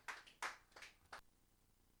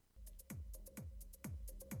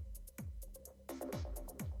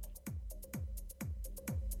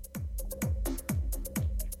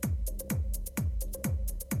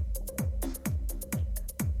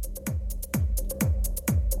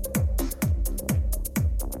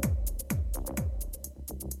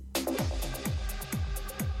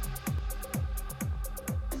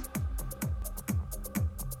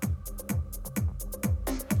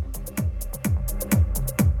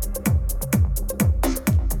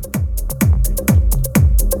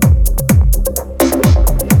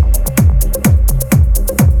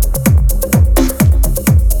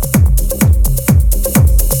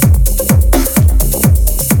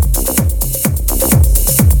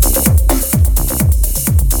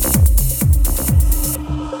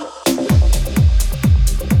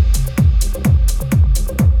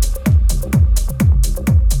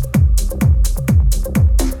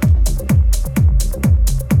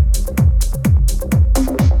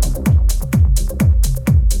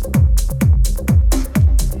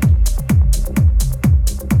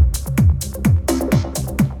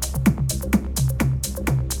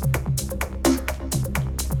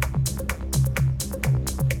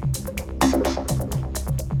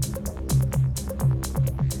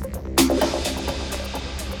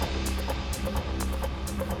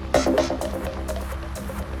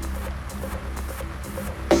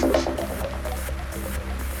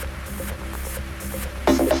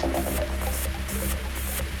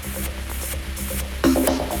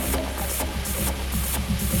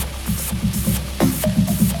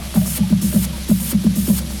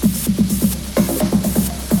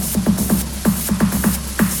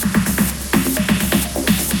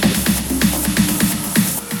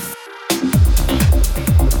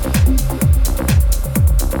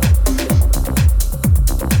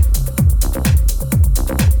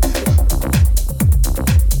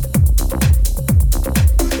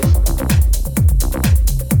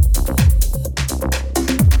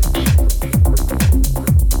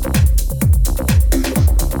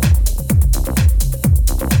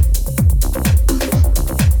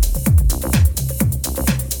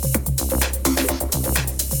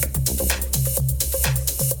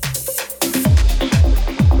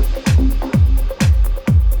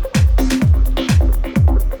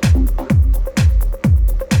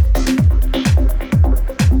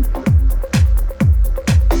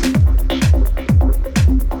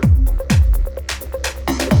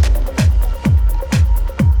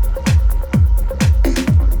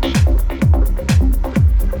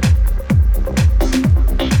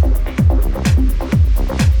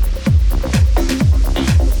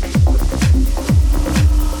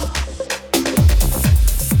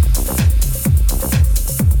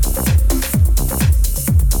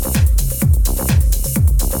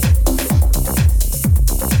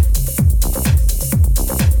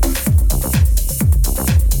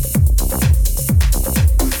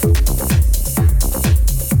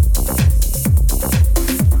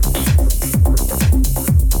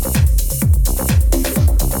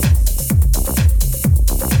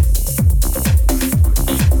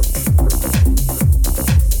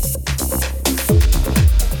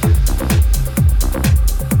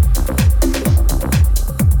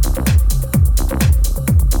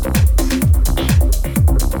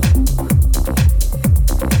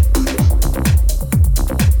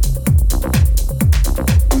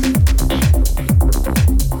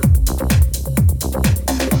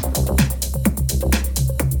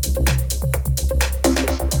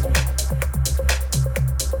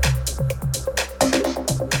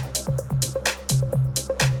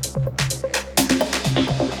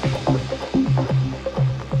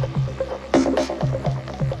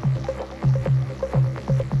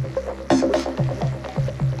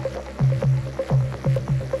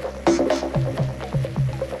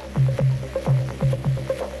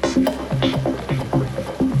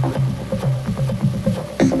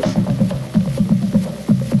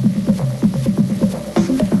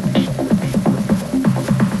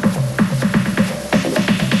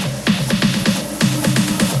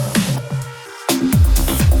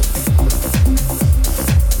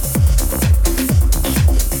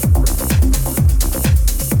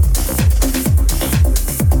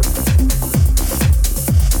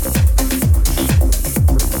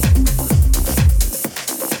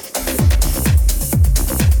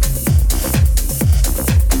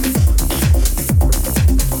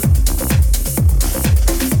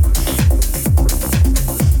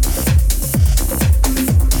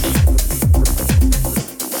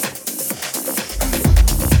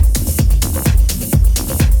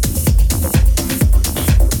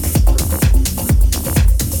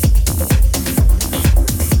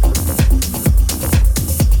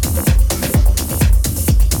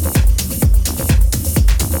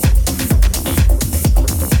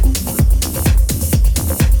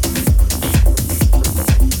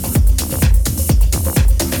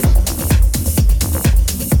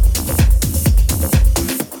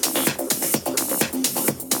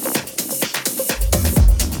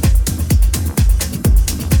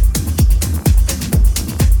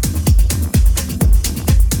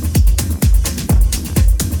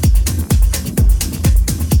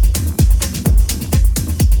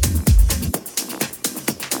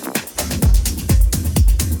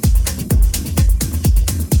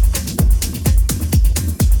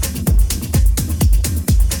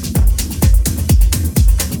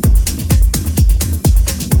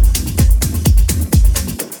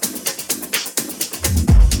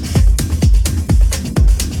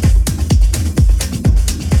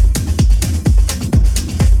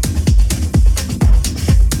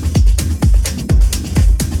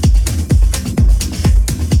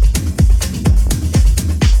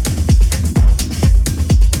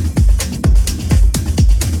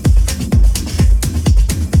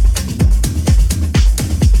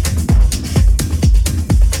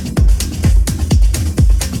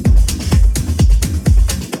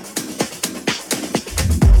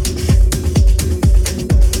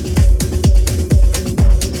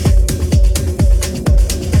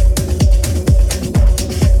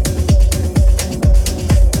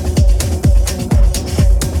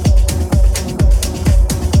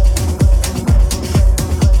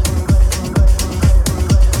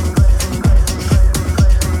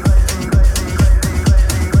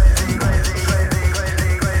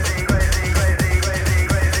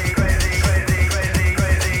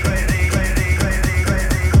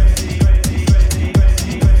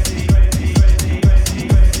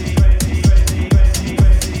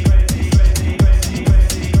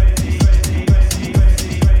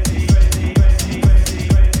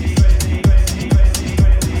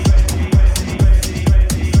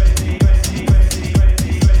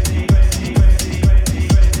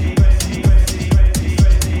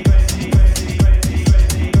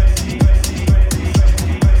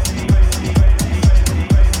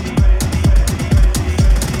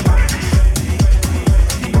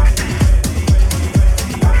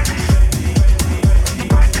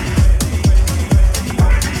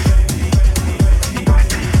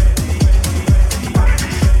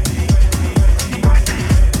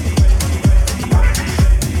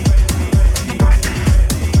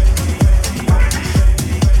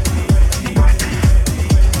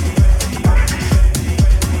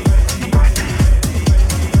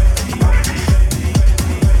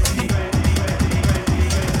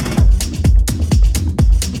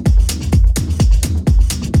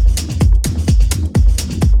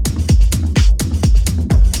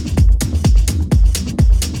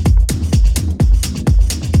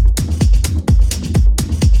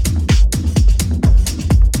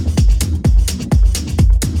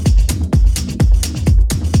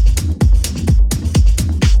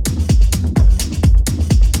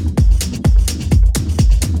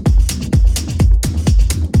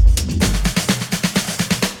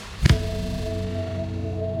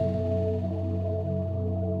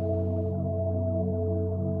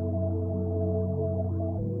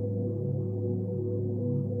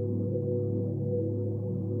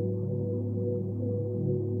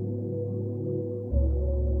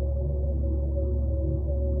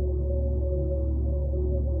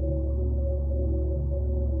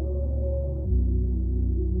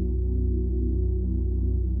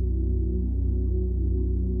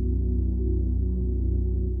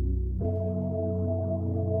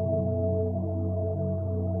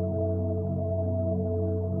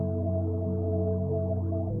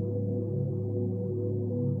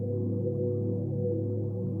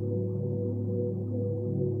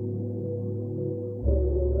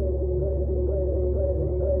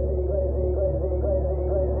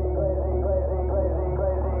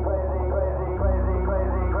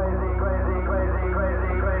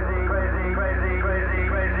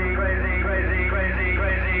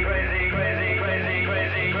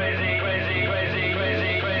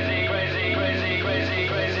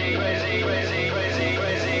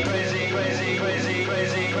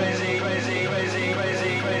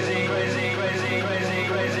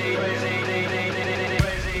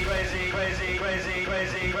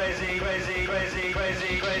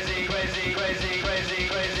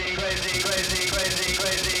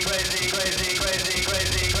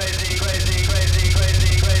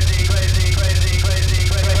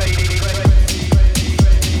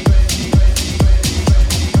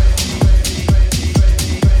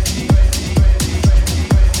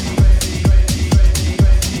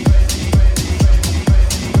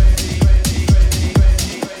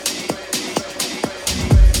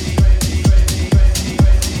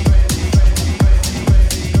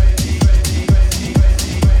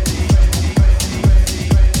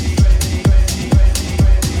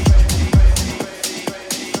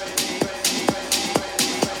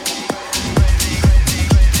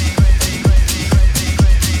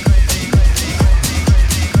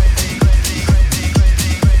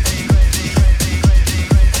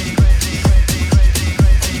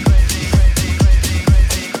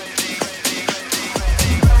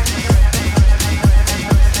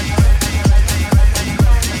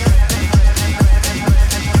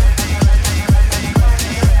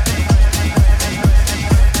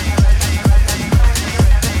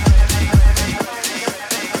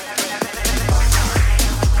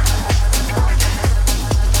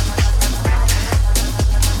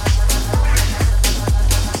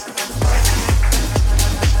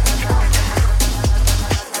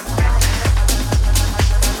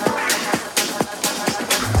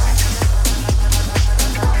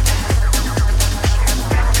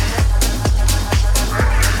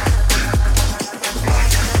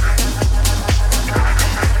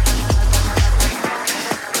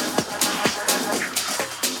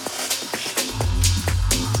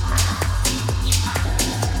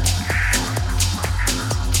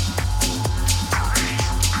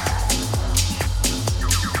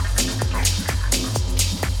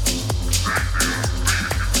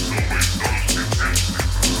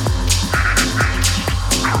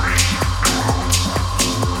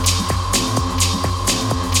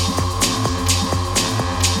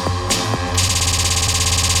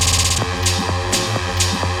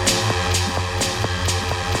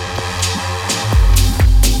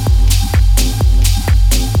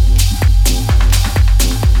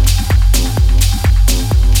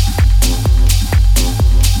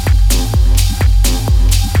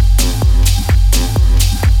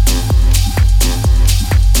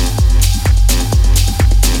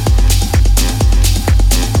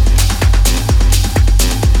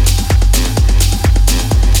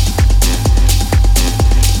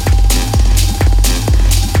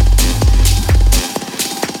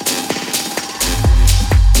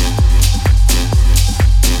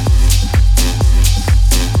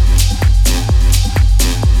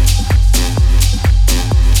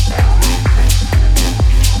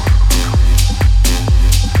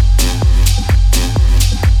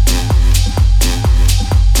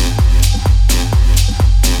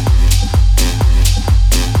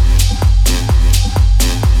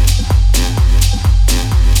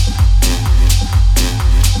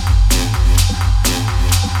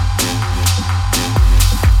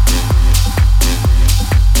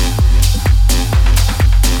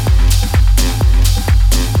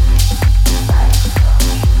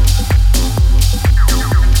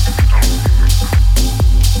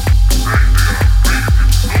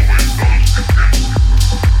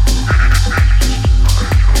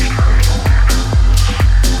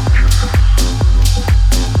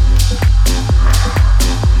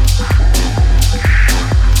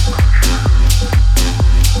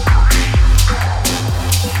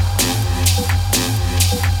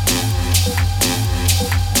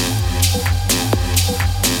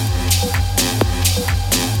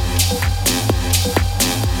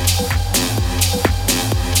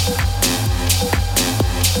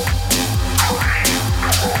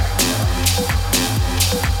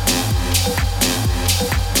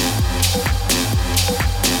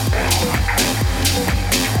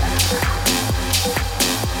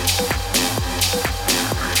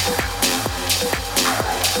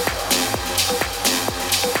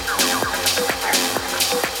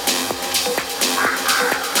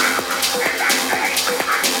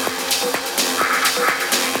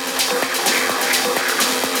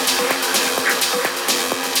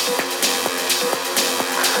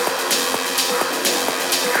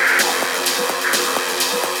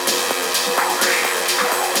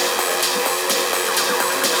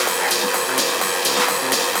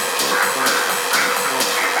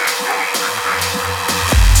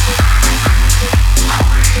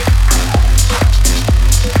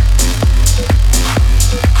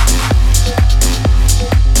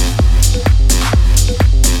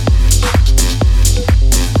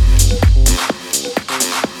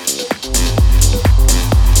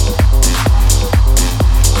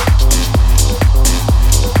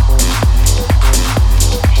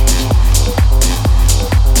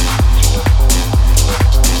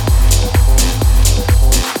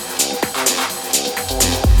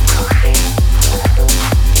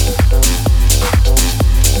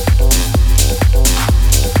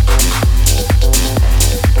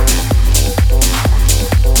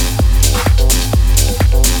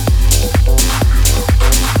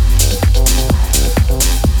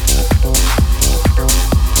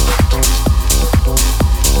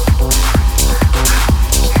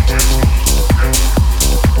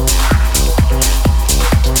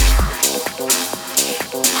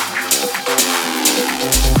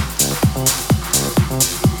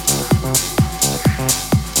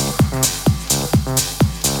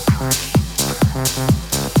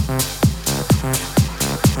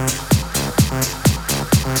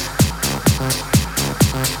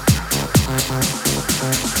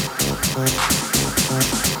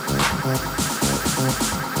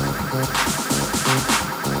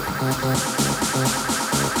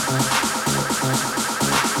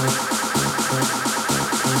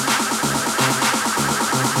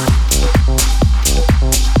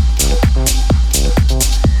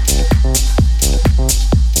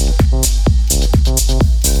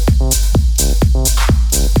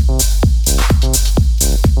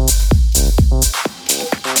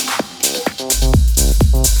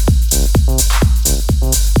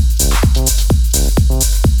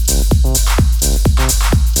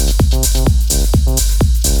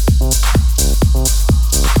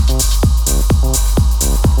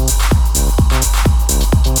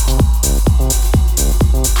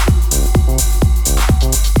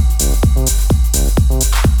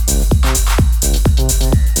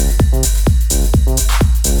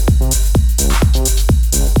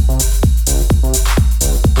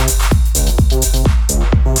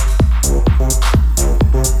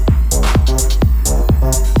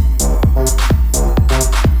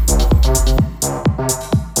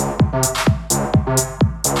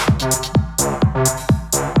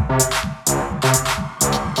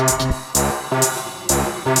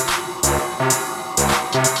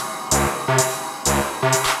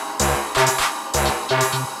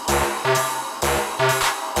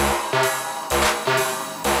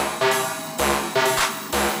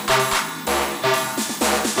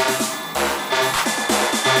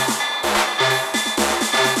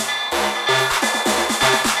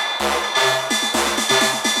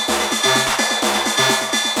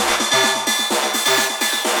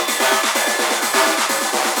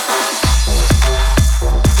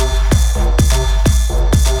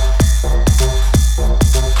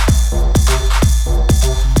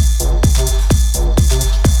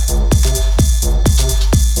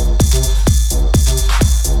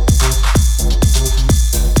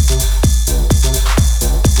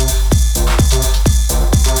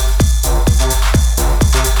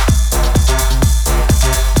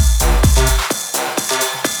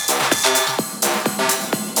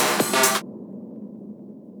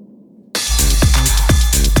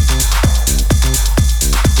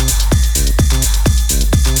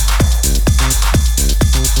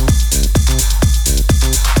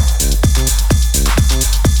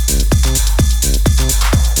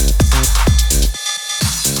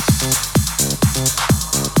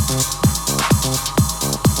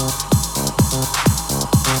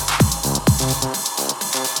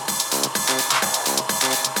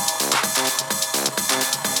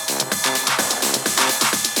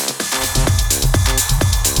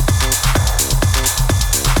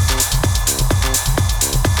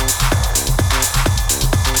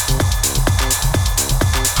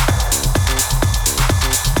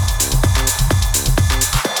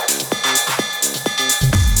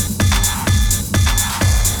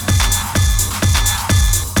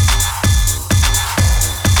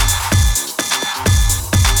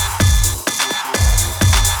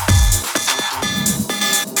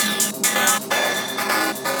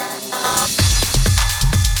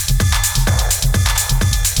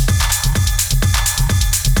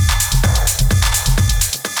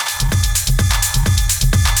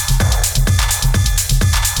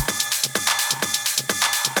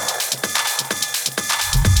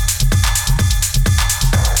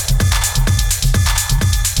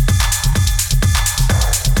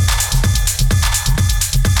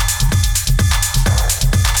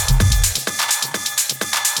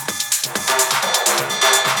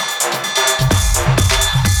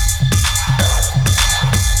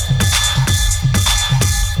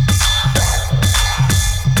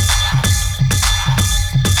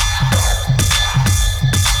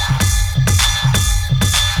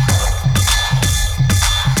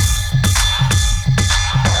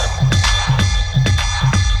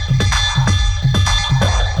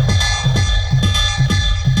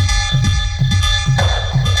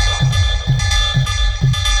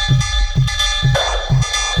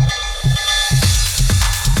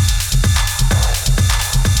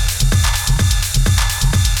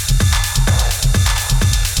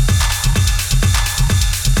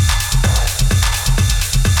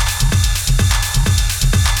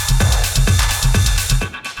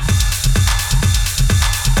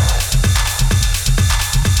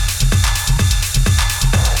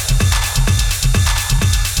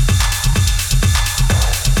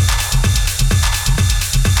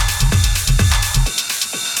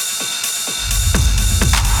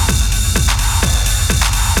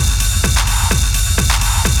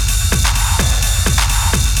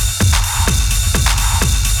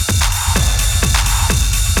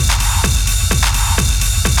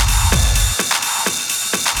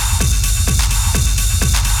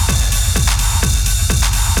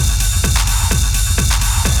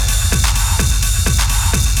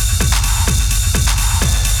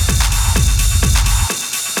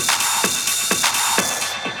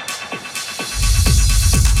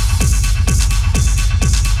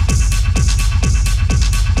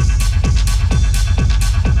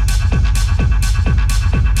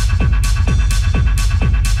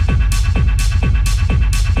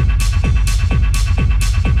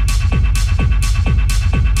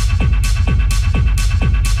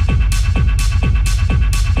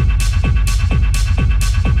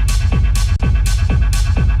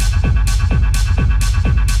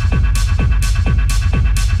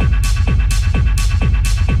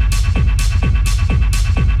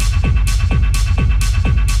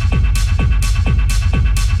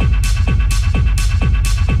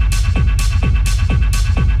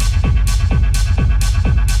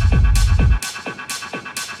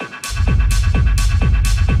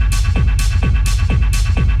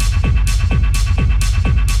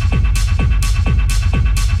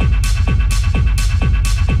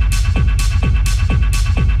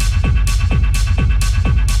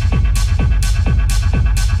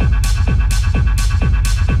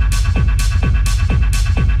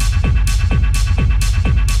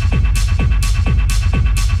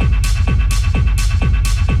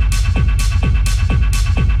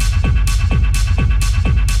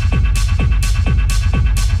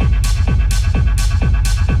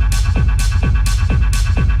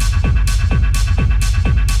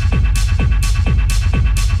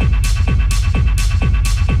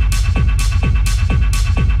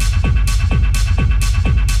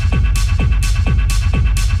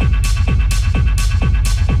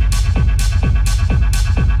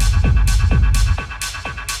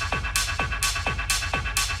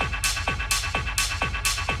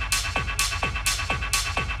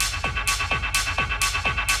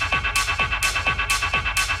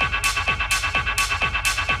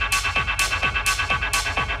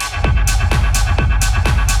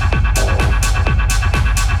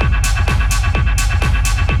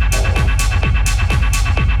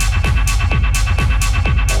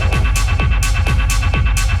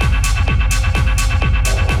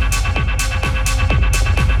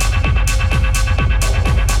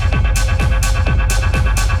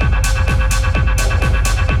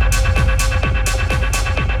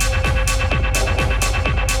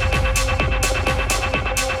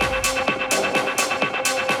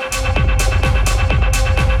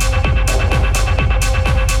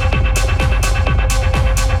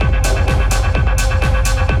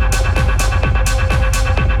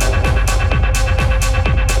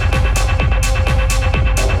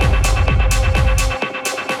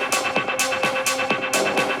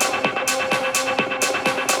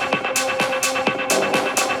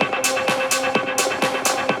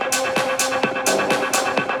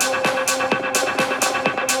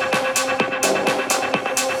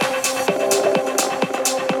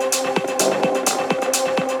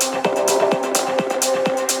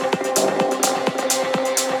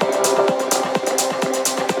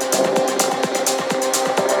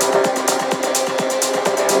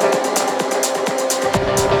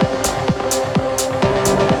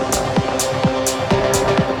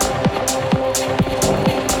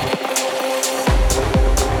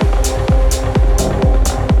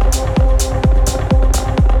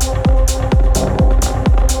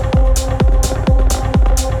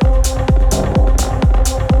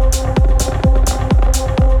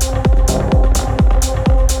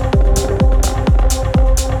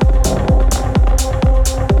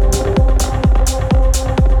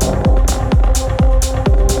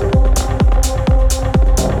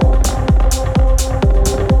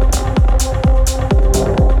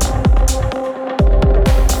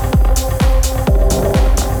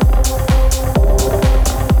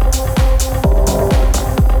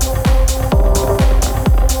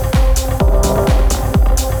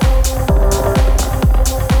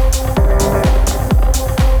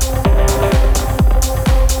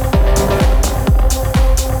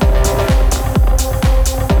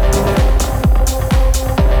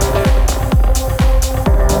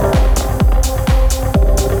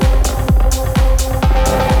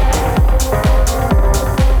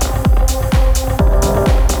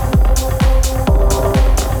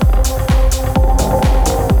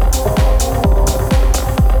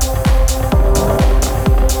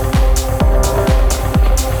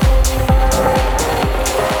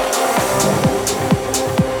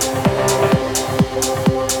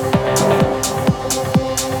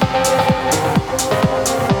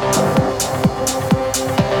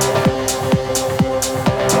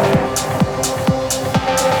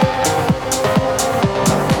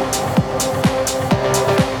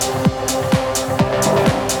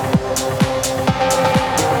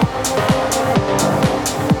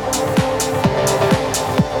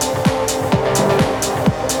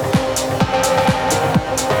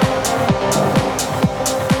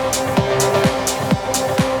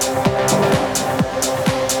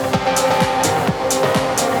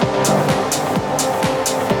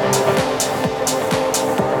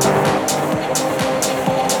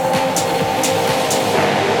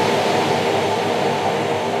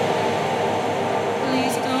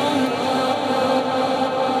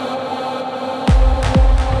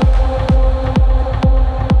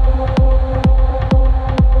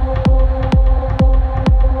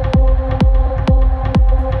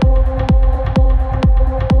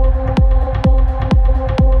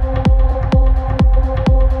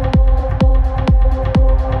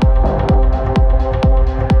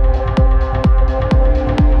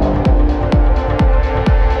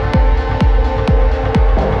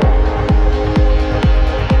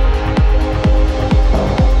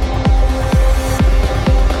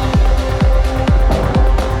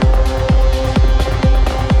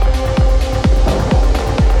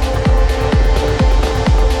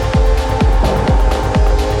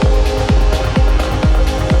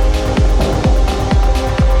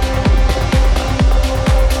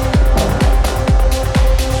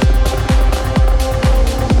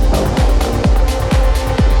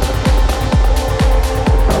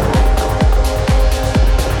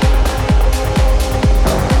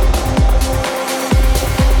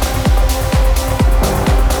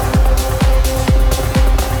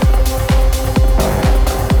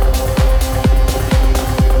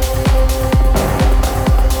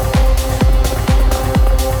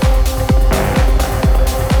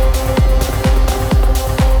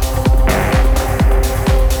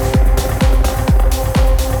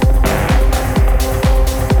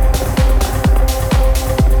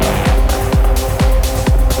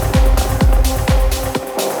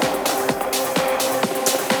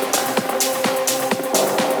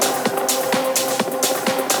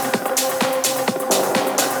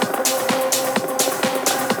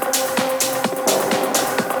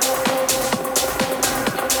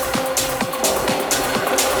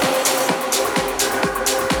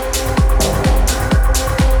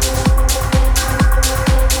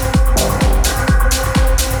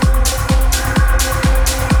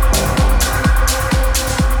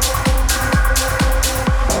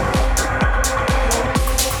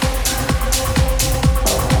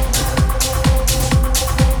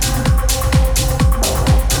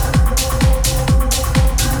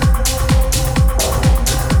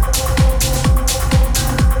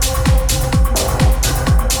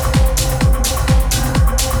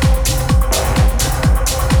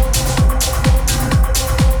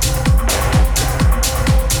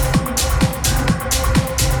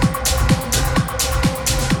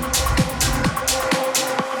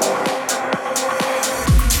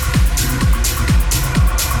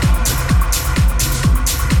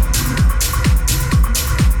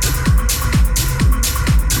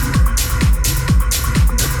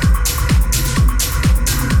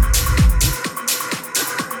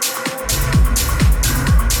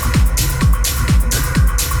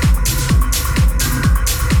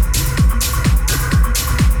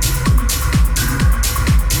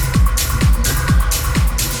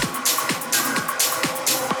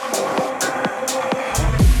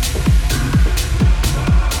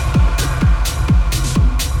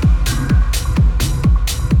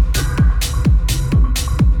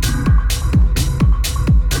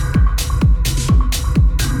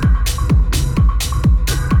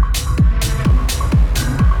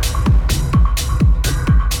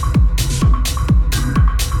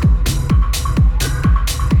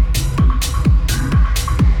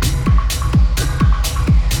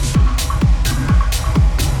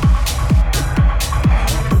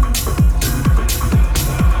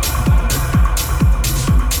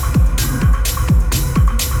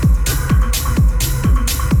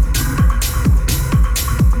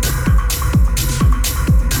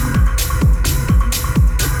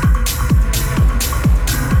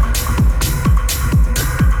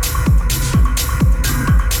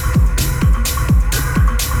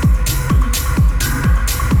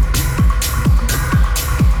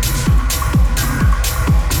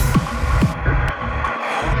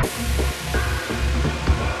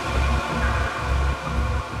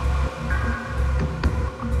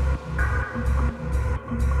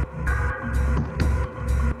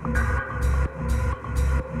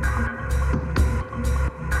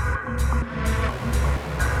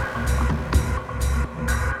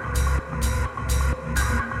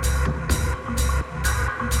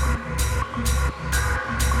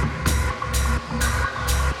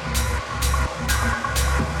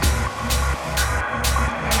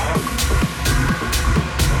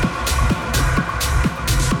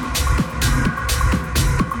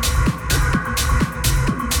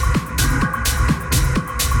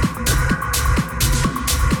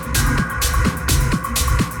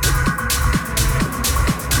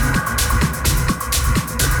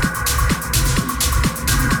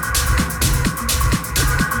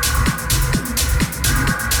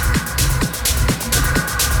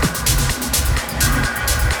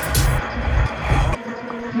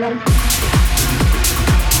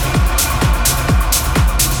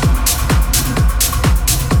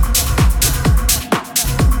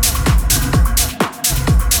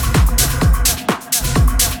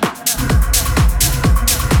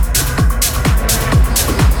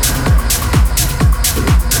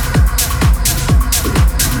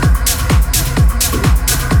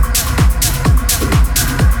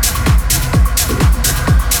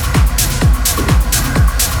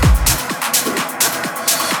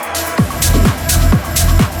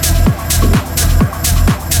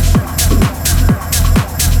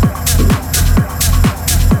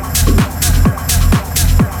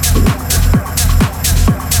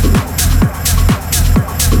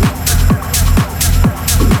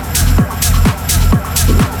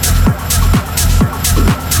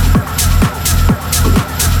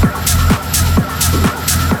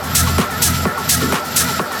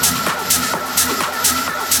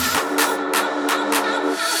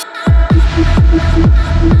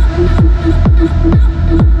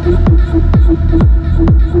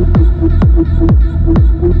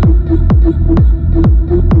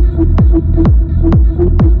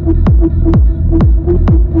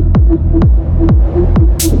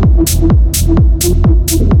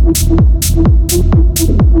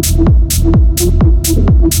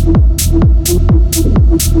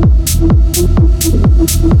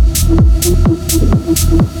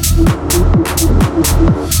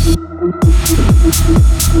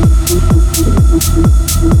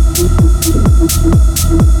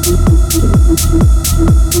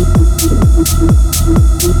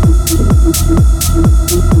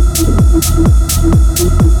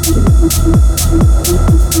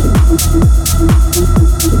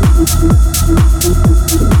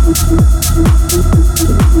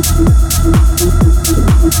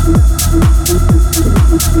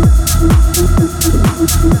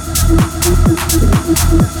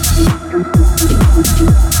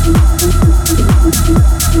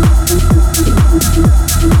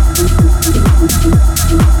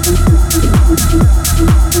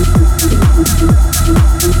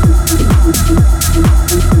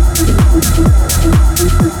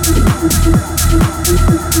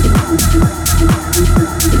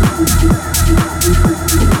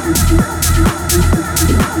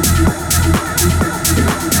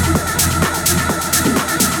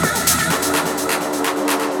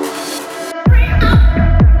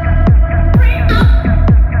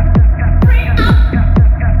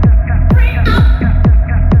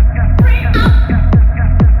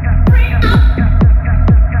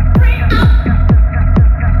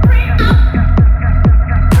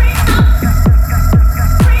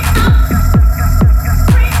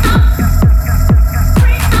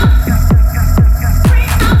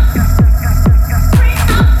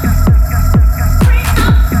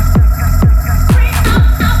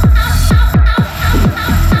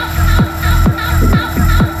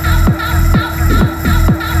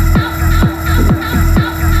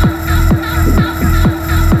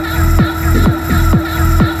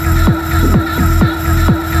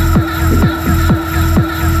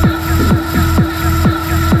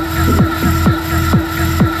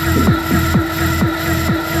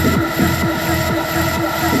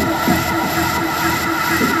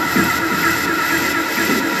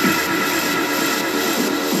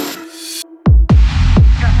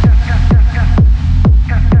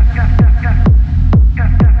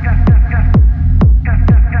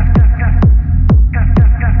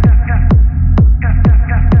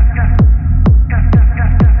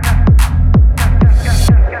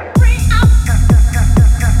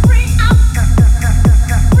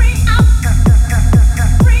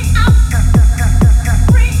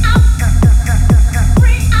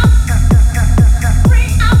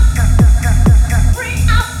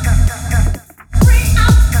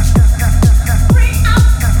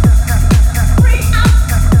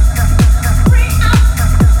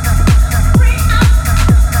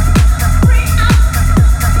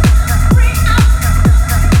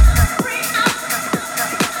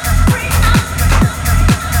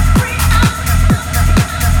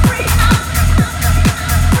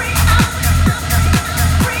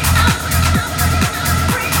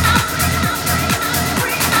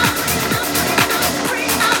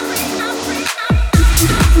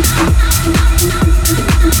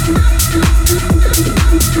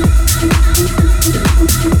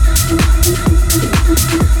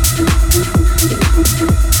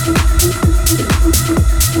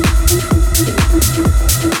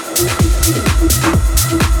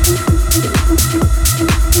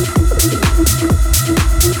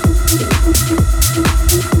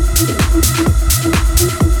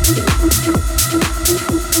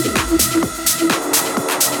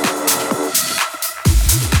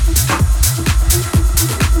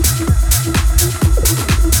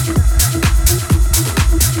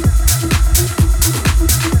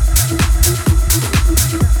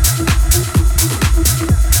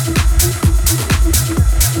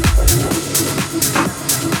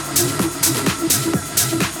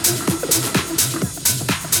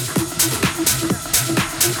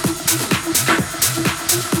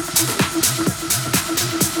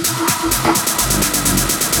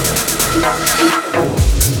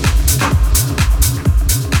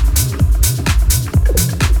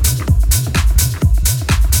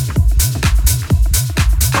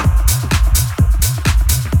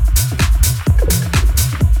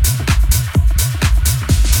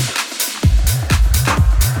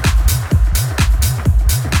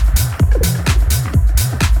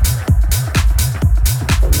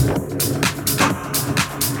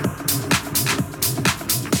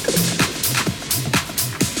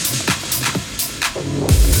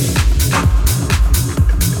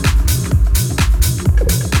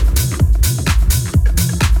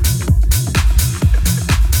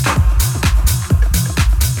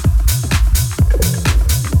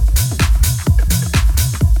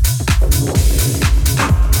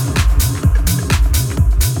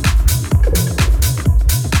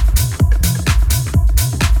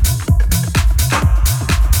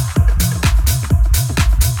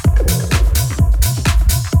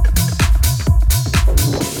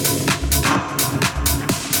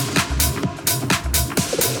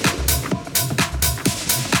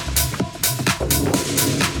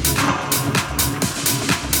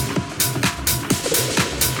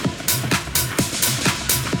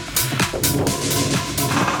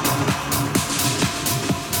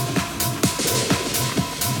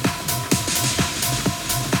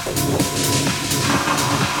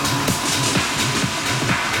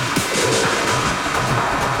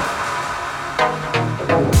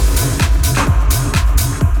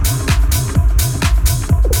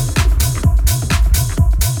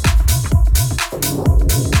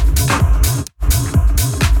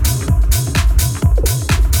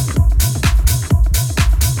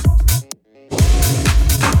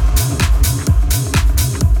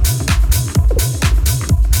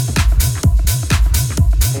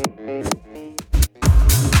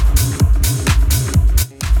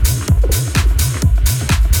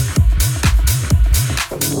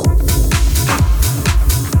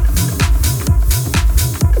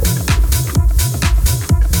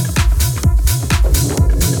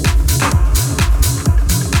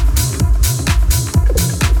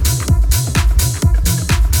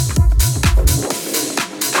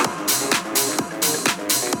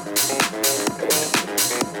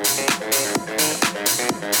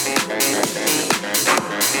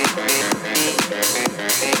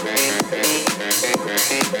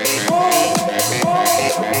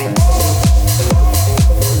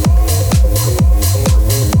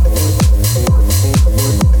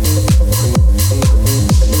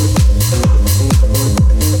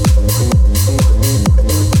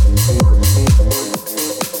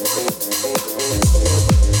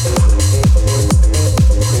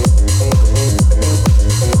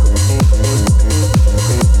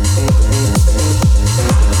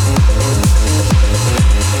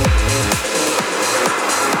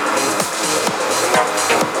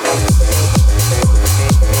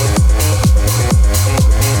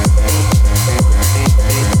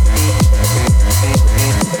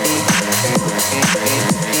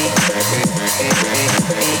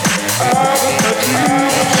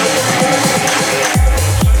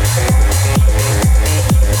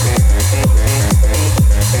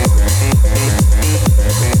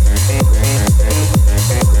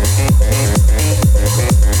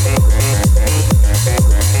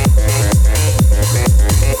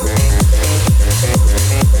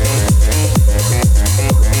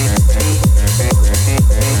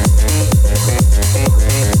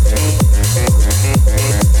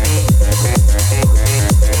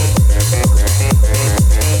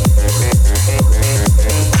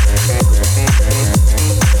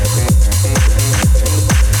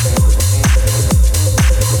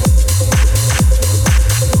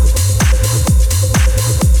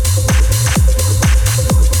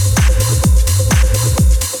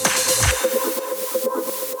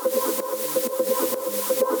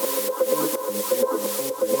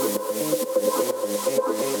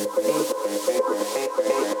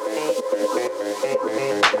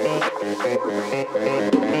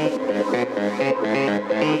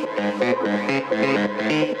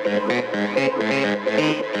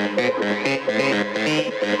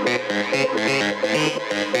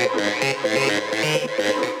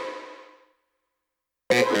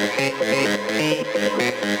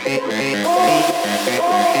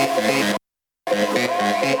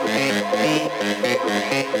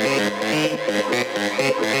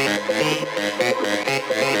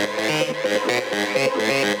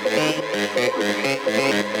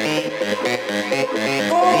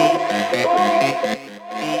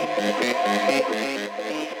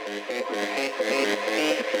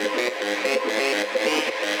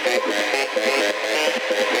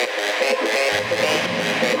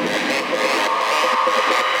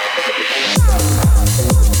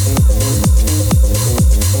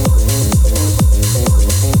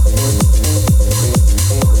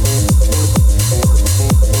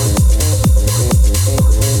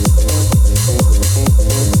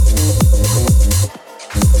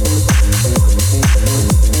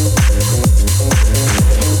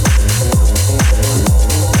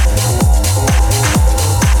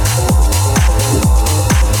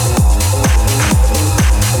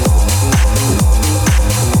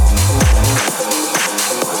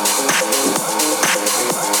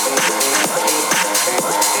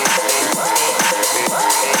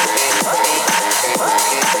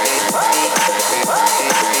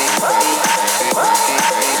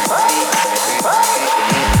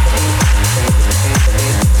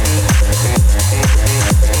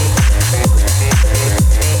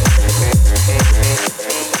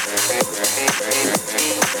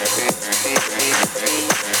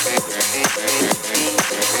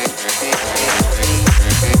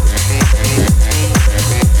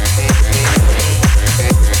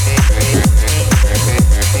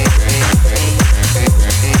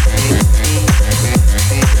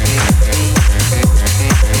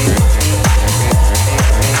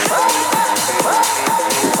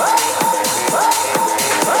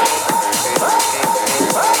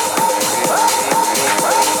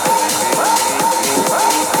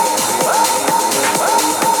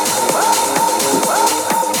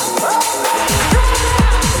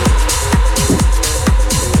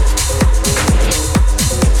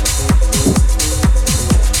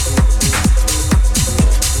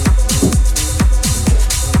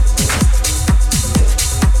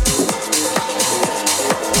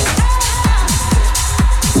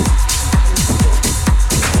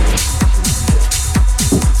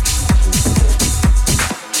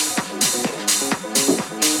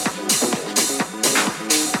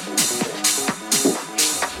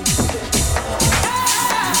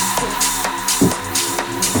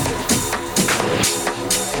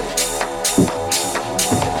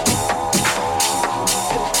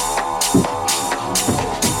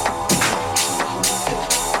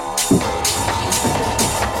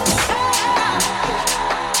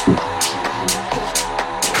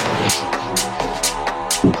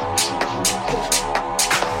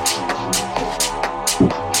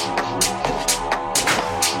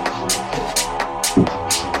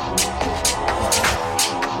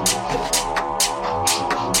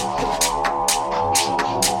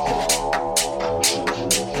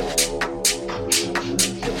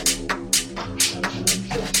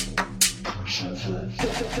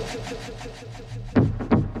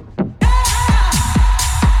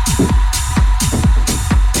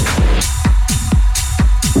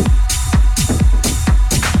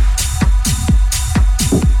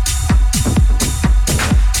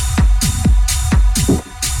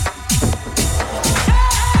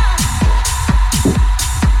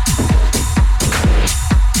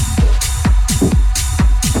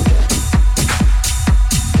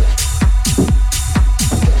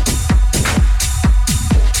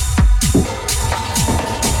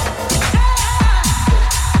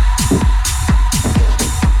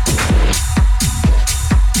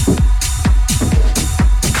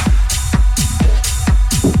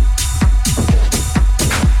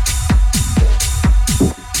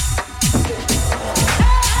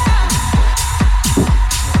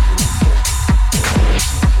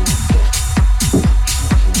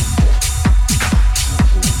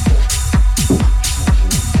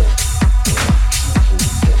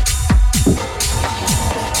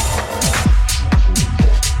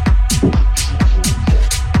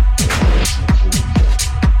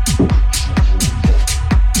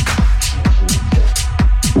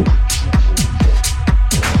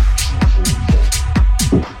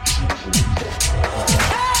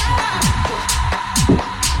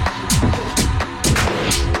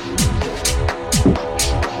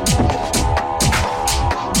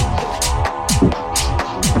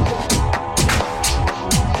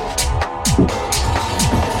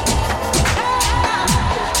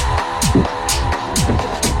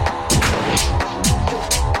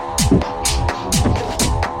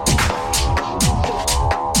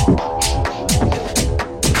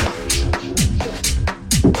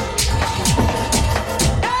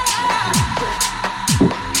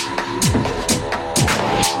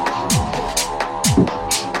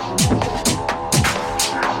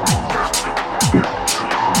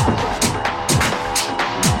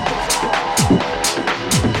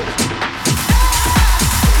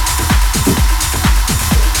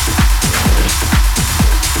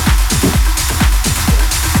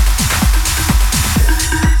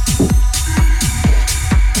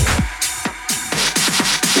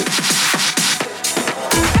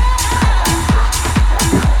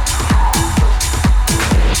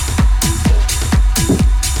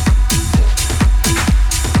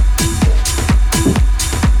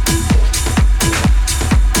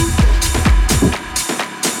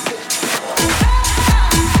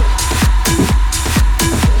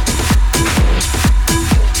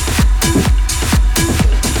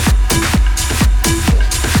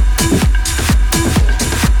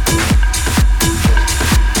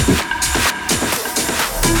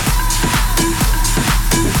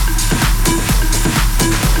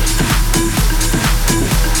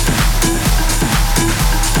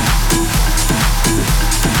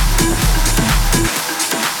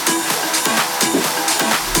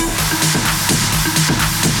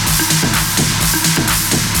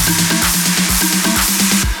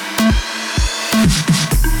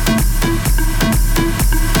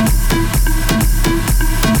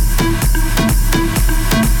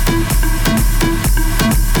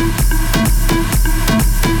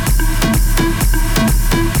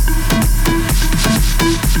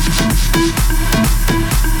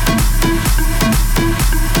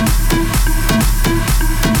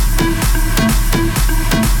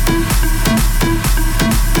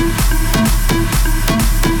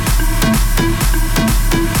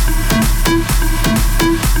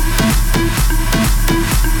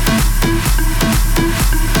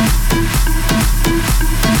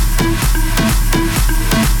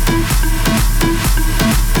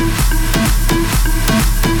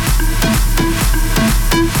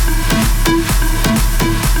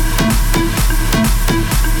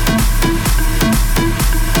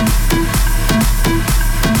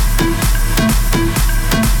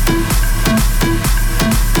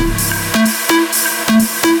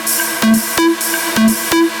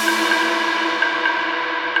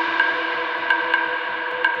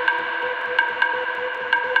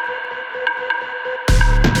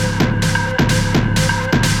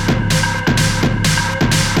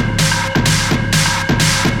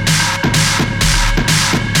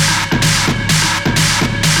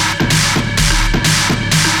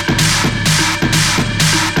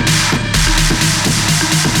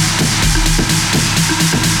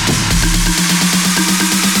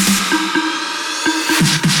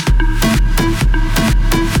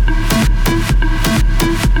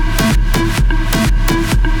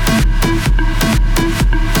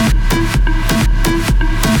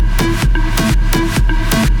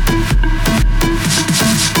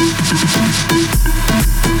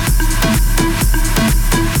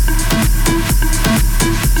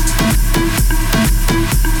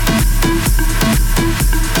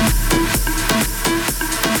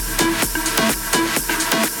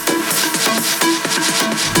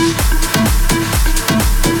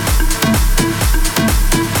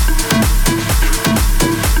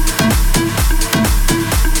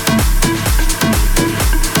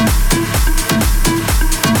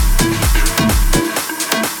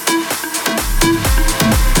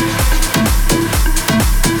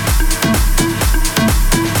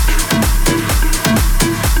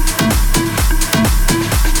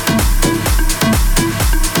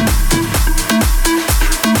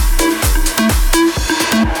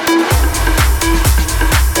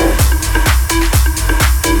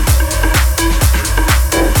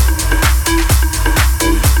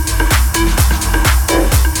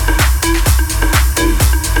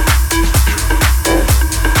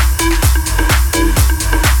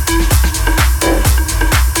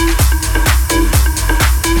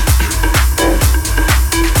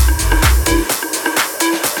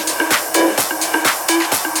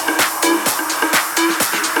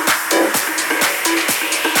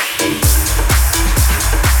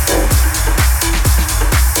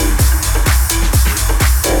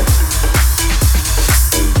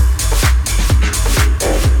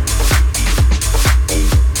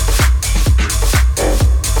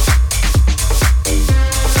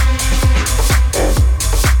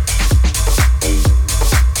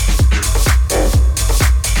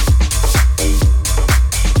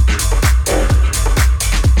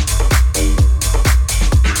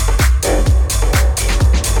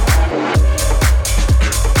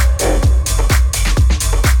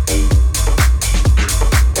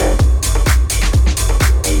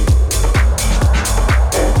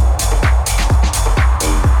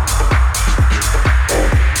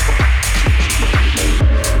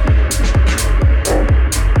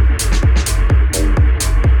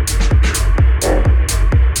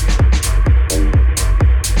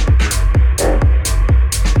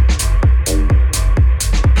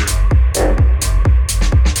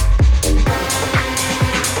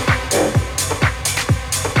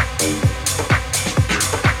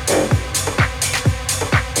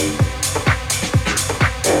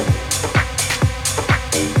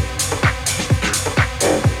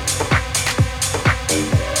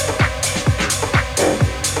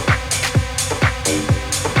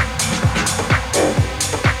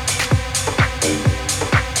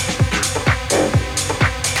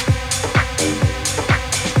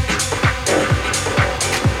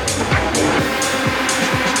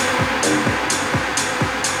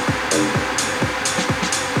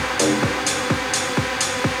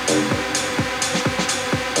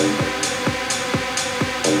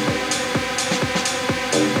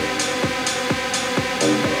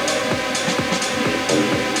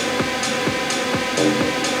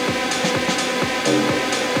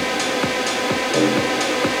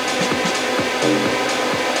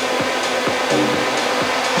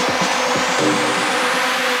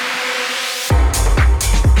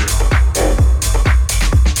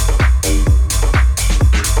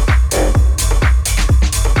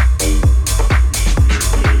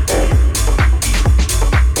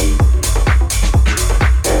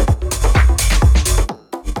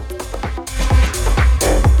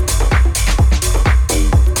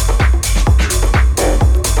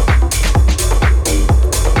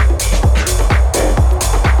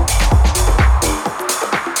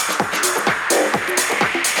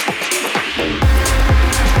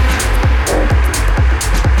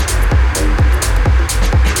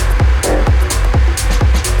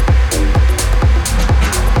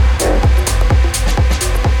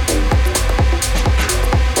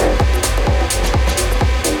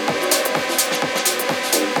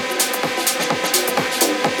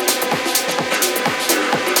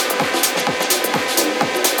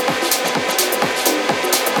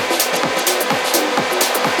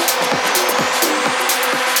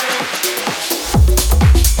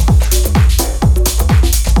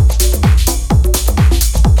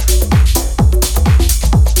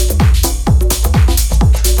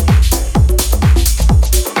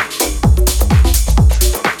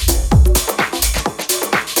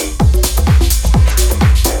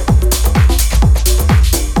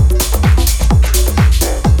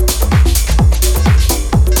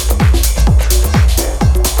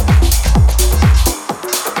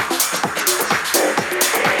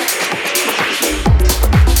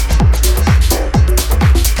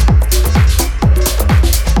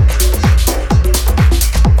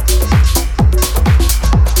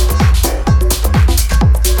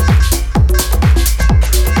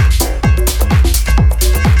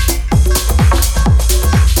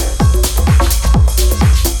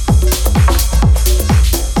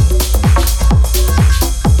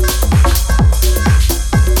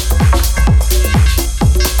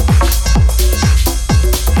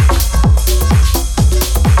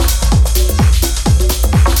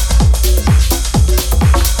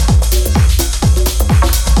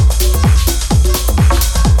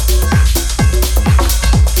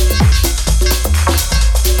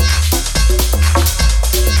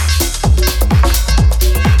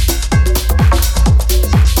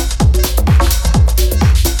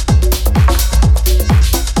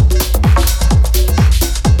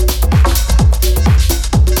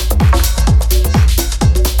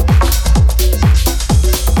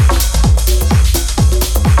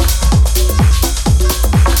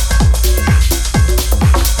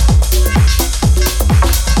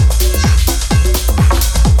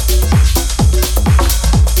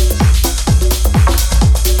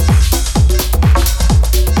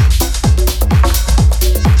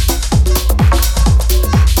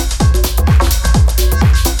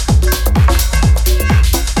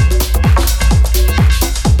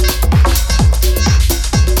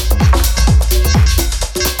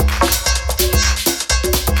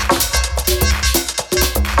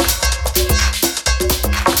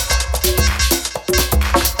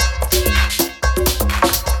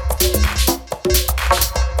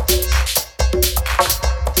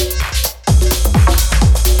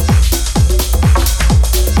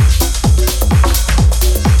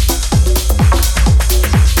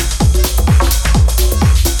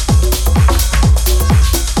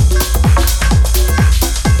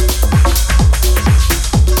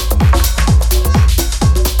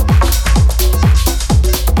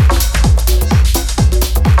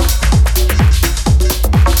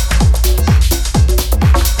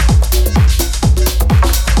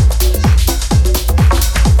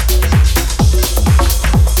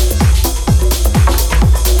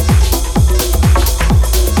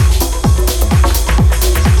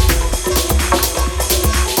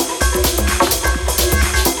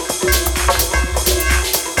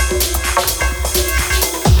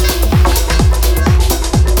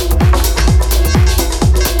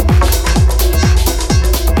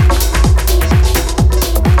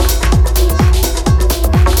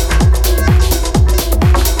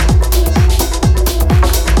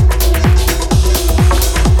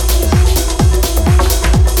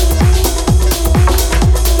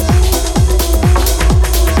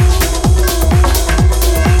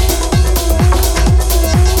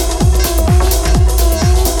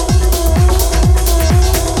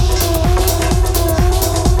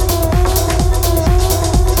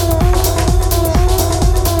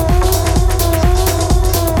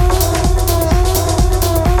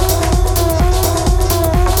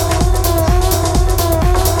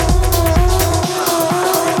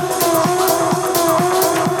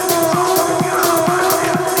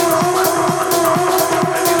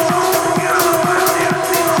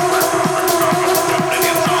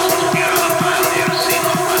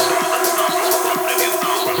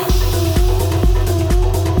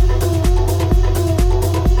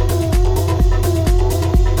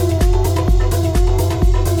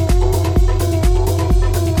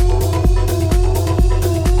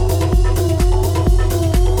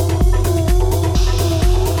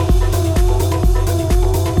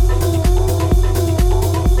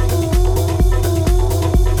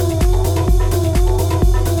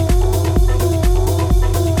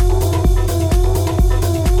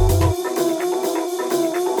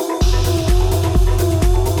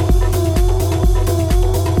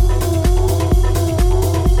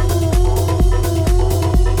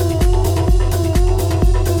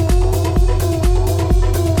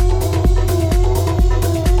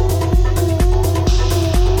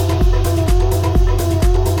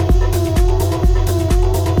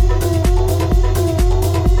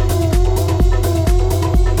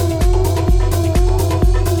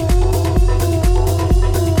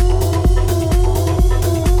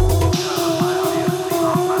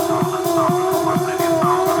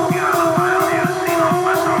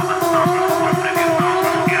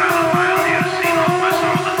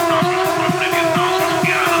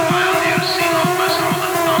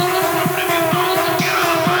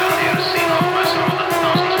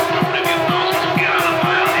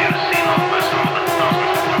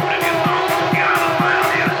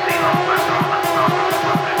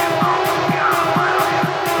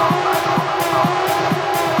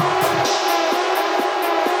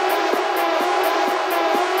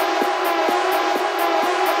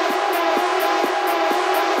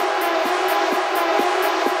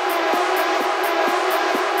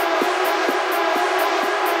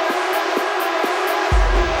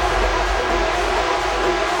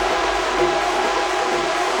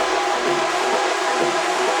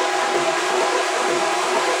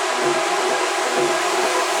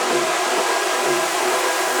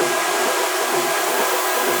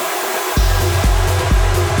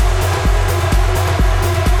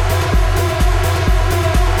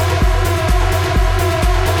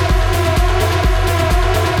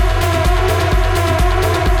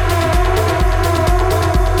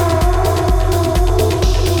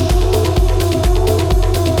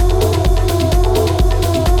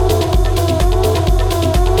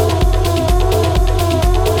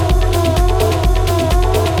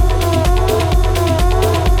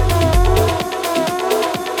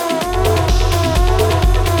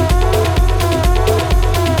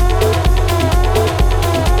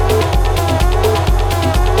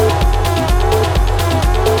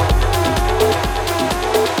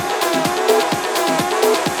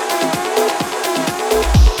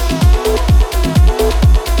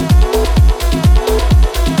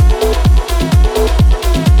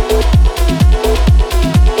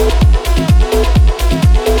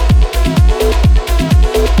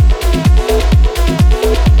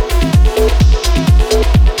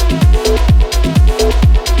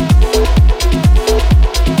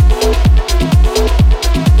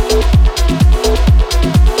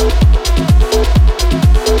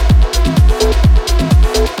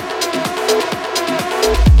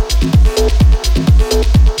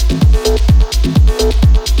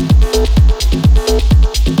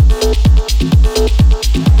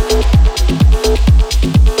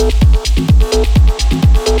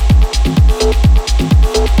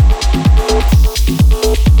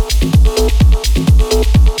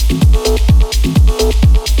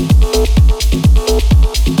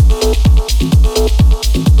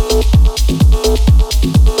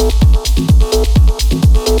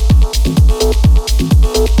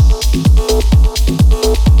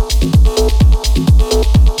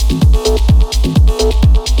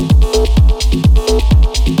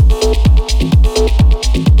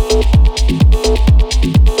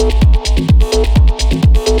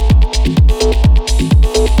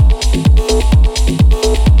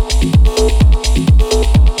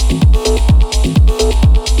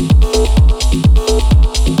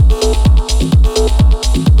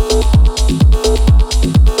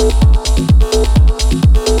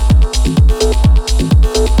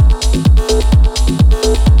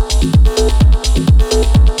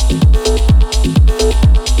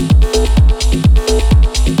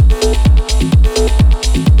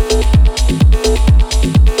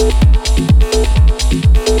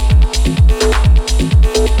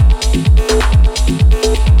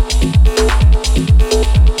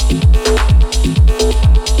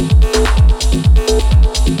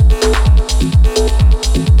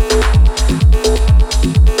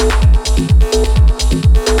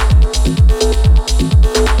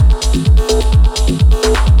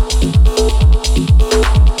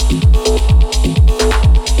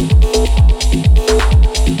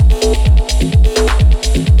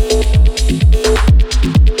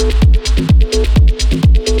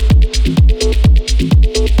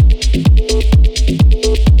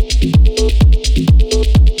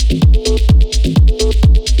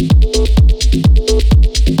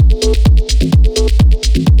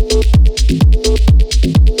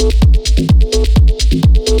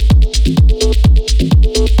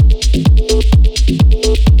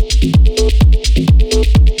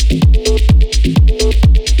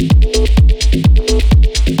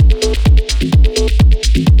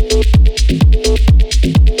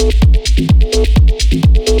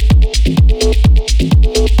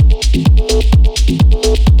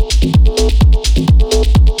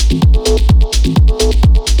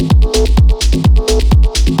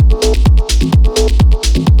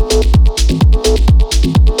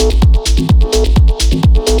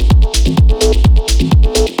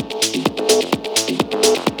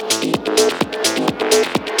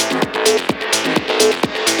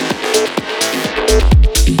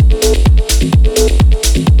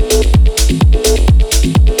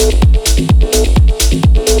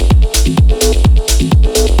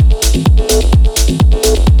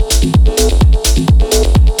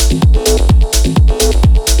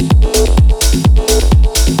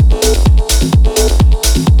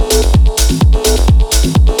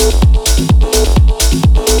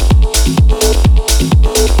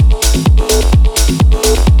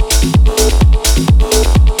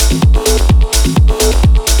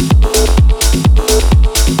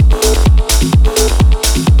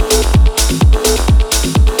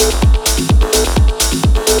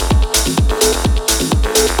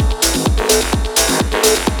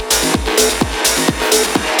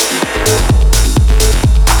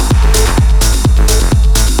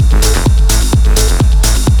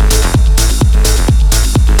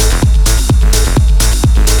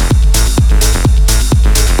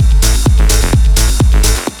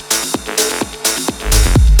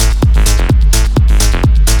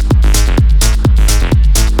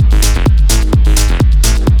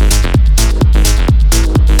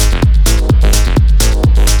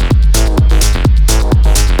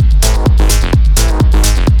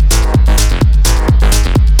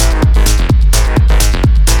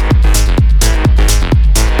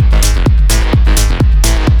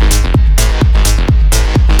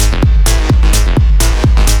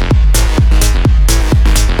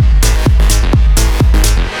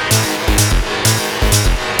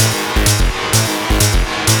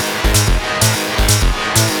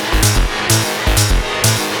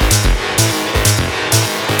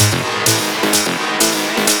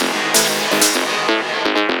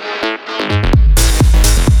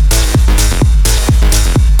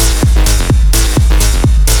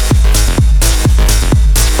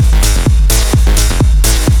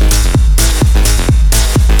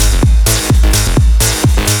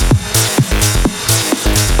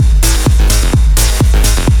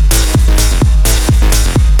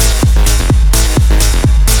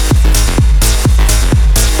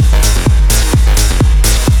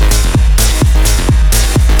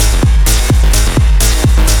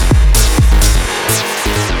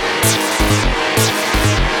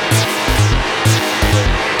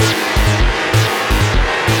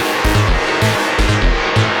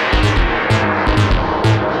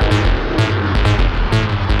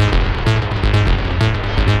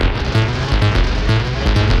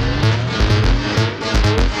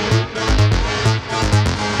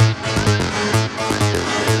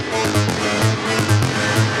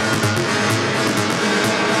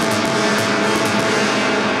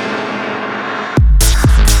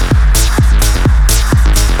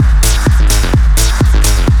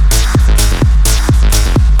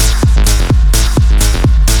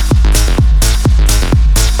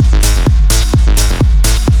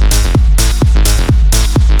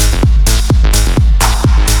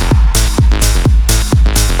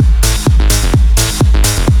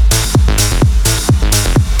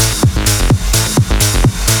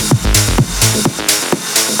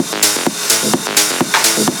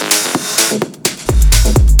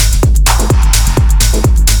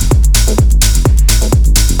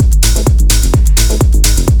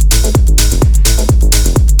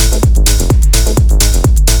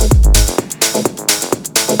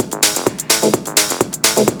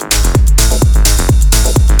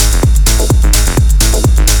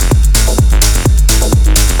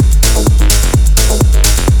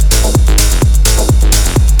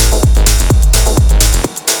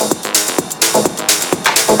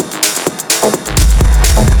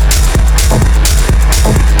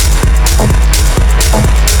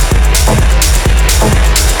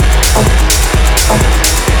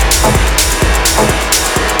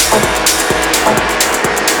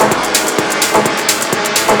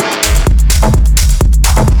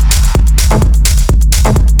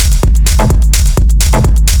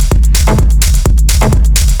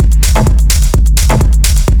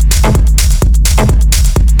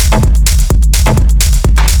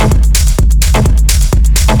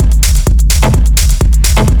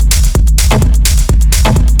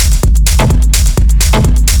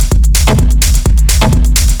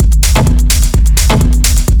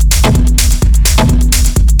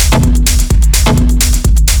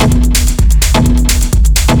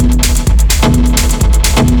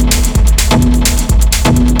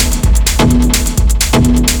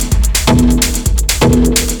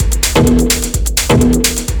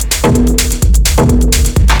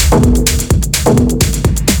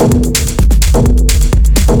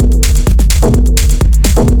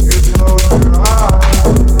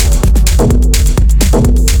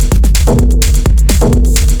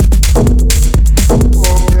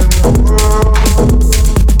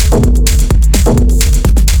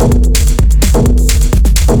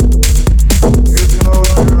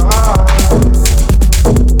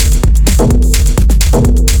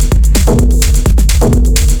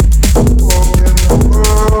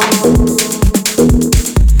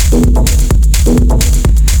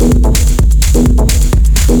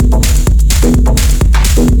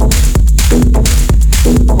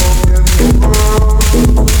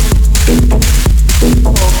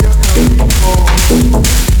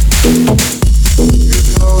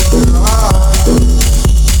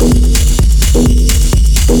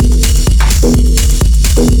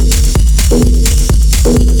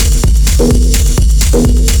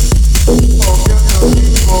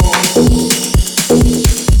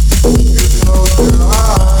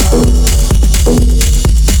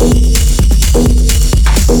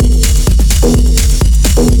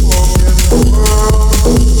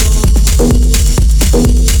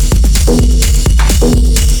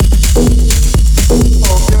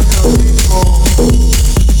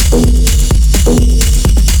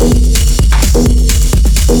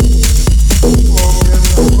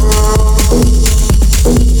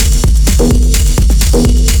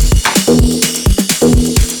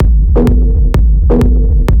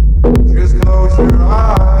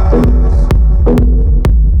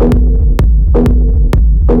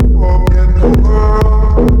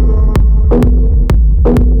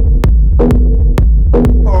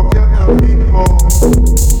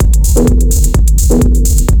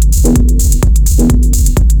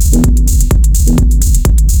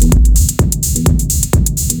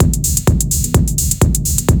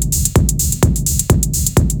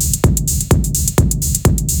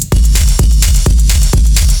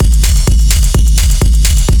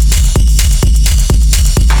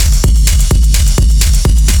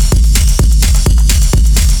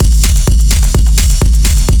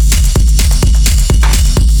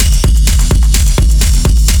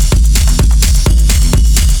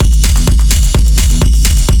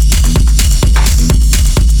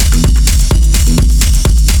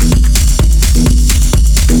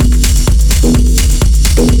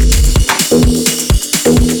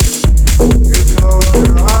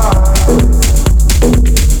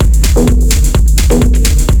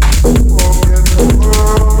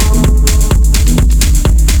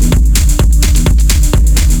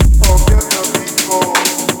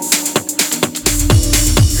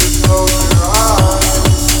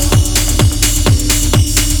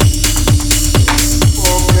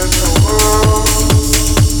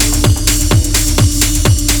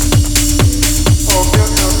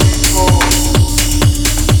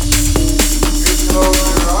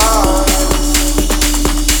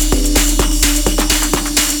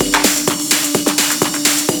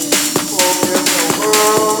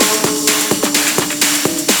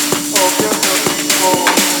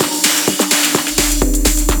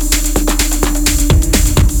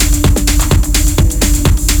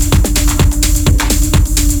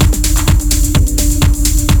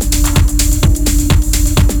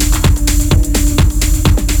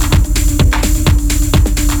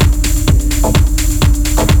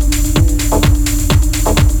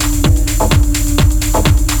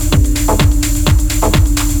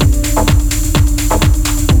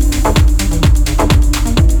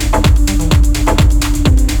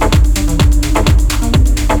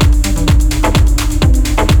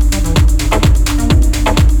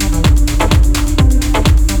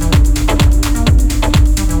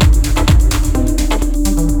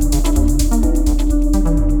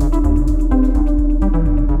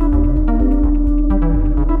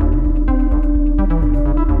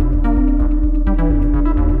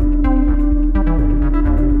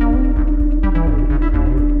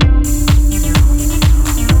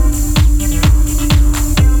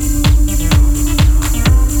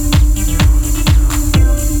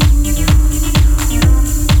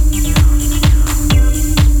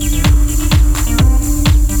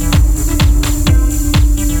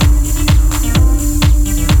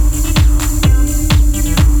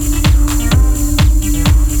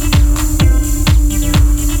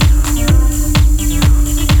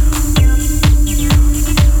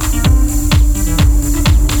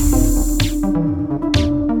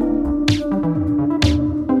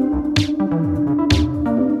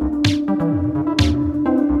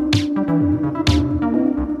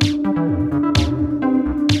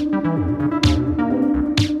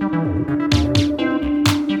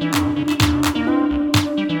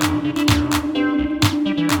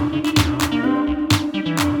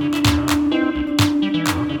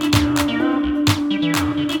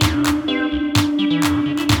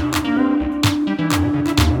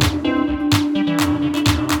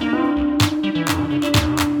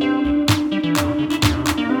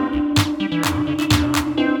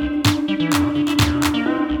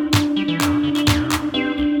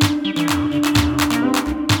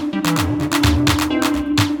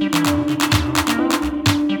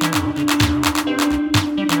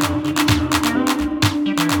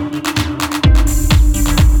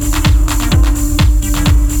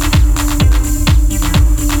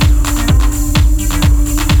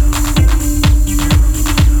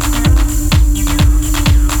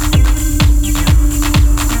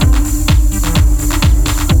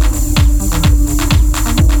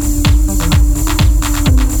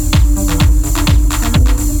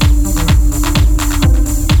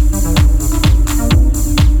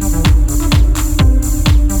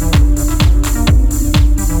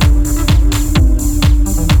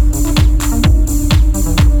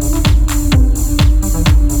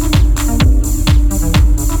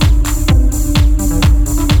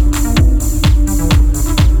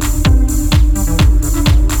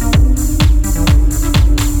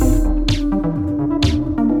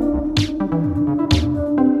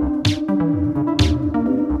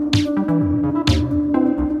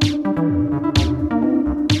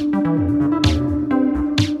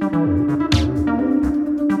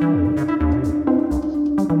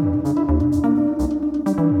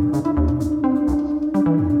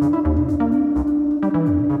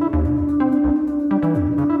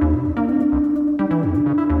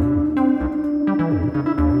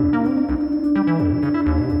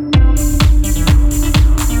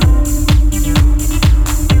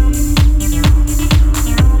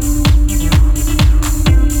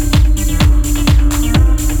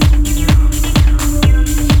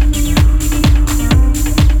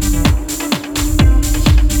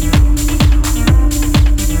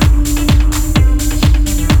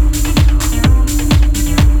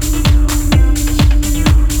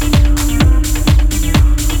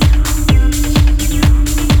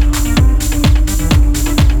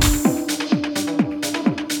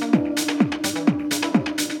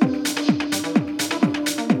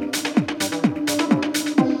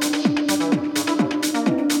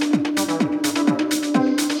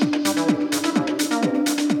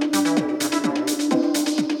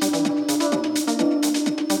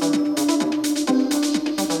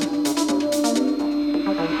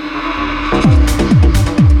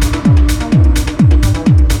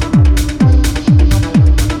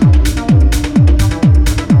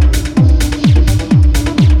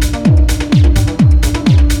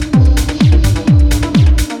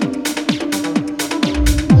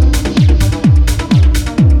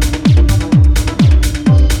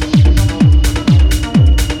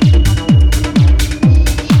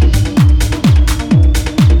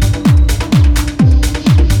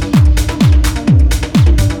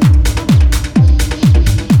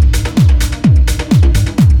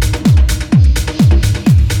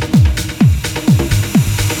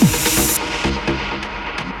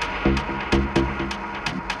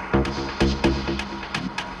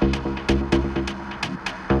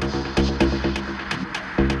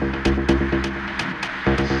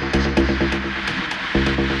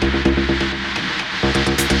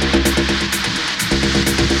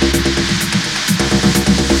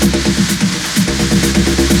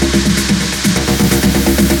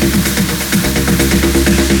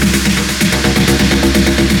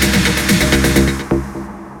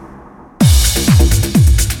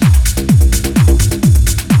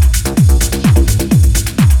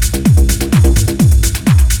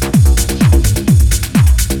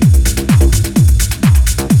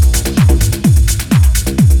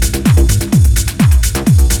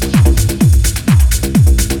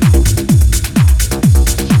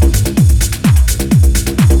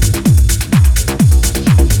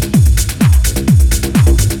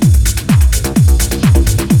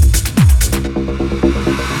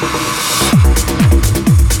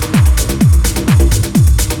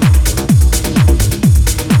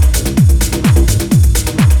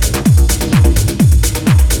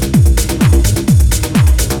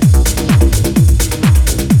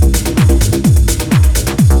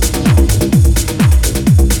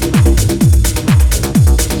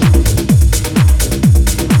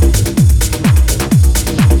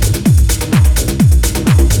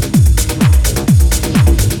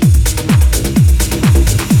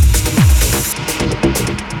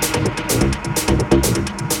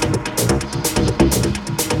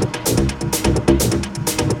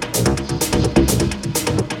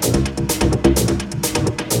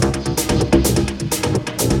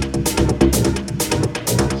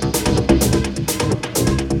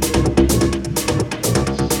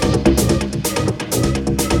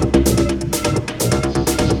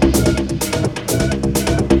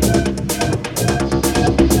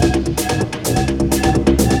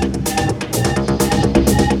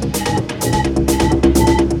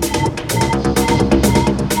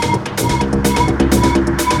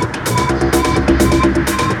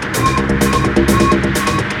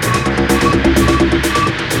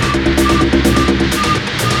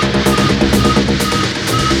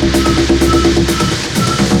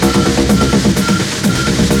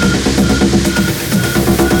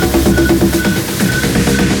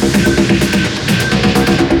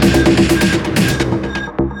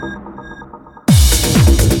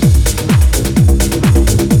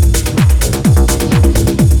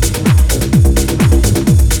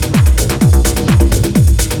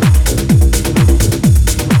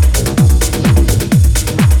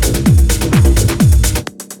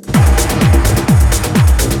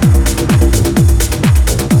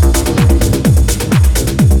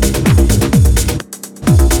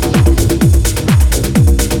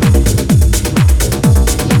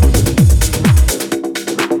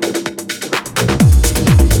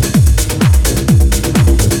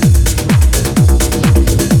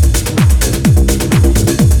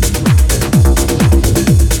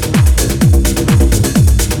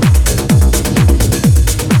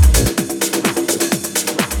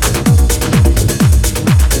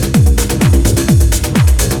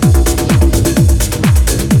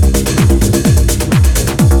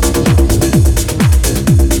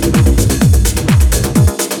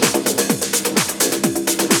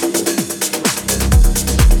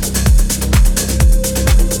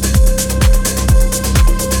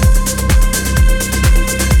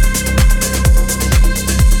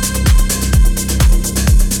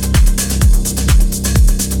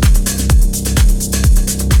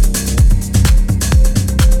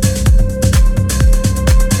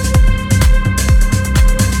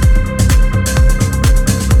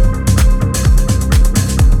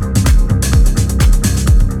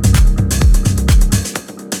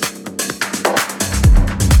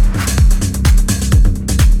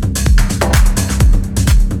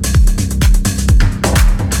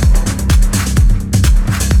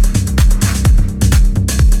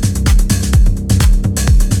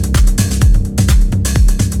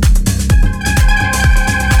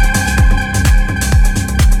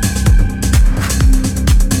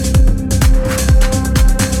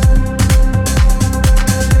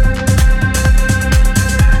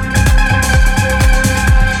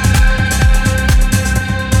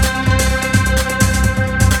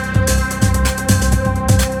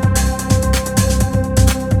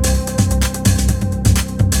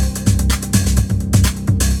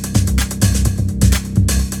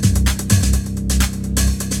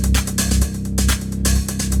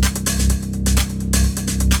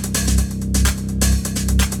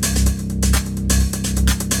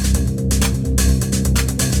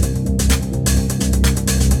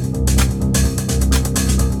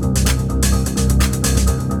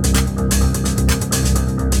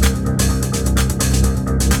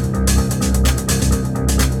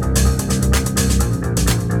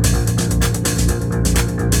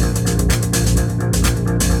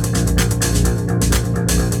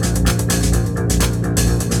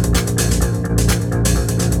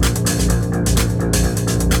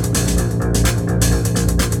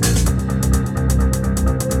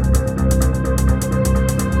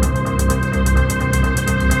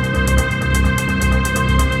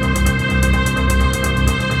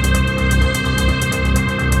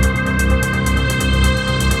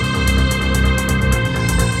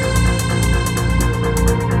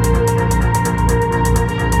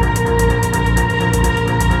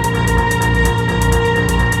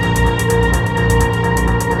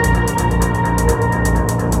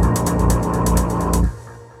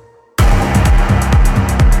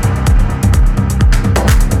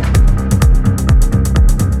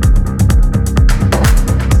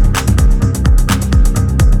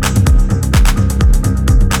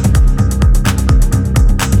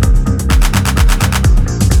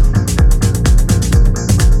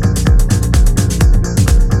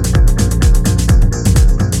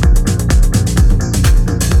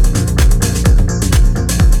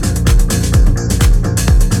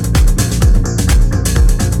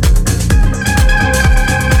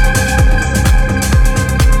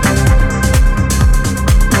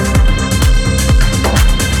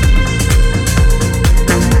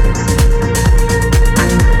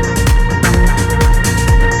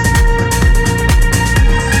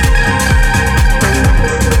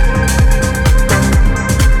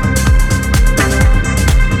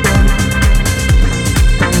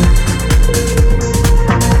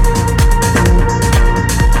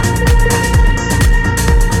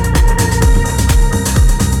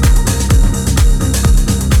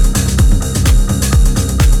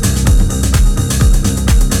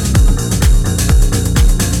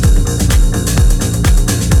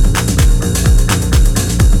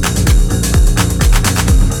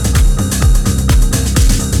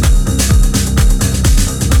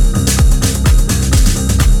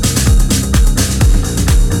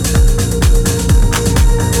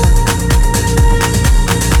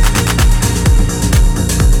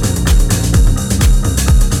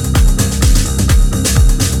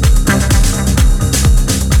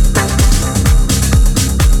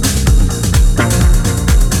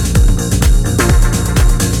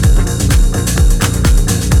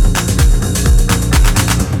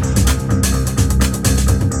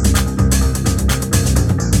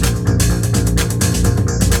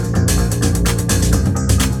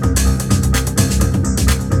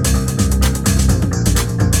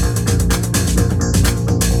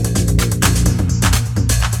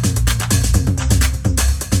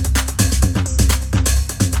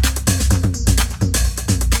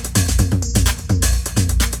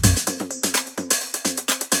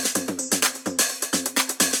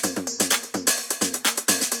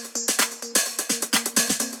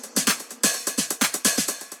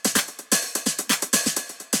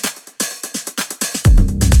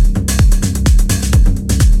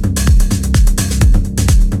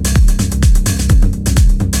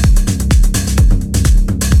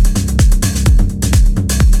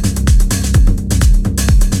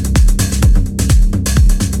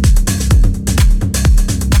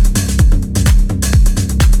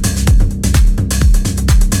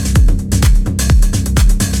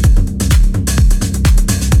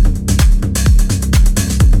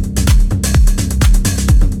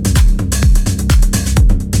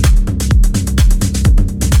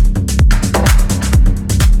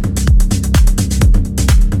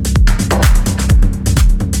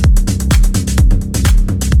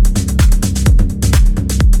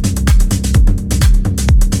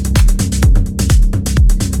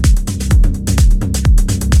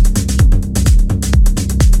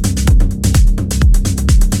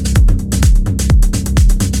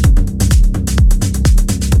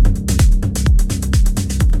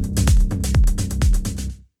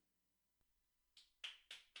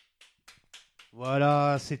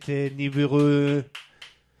 c'était NIBURU.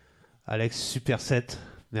 Alex, super set.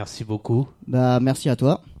 Merci beaucoup. Bah, merci à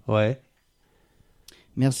toi. Ouais.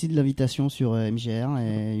 Merci de l'invitation sur MGR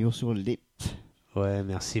et sur le D. Ouais,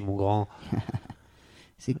 merci mon grand.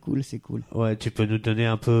 C'est cool, c'est cool. Ouais, tu peux nous donner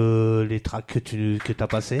un peu les tracks que t'as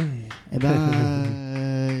passés? Eh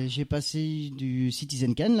ben, j'ai passé du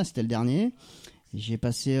Citizen Kane, là, c'était le dernier. J'ai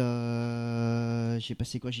passé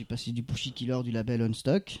quoi? J'ai passé du Pushy Killer du label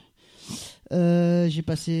Unstuck. J'ai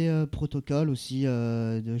passé Protocol aussi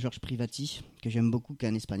de Georges Privati, que j'aime beaucoup, qui est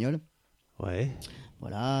un espagnol. Ouais.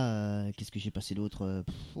 Voilà, qu'est-ce que j'ai passé d'autre?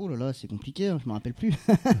 Oh là là, c'est compliqué, hein, je me rappelle plus.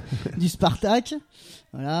 Du Spartak.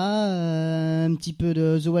 Voilà, un petit peu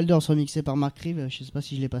de The Welders remixé par Mark Reeve, je sais pas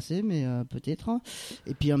si je l'ai passé, mais peut-être.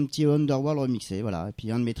 Et puis un petit Underworld remixé, voilà. Et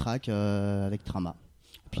puis un de mes tracks avec Trama.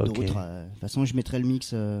 Et puis d'autres. De toute façon, je mettrai le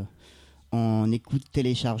mix en écoute,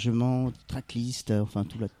 téléchargement, tracklist, enfin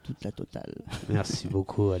toute la totale. Merci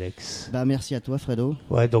beaucoup, Alex. Bah, merci à toi, Fredo.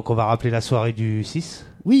 Ouais, donc on va rappeler la soirée du 6.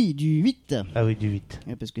 Oui, du 8. Ah oui, du 8.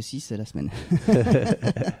 Parce que 6, c'est la semaine.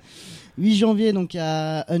 8 janvier, donc, il y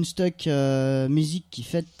a Unstuck Musik qui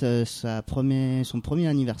fête son premier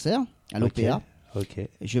anniversaire à l'OPA. Ok.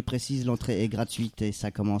 Je précise, l'entrée est gratuite et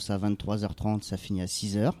ça commence à 23h30, ça finit à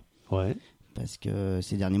 6h. Ouais. Parce que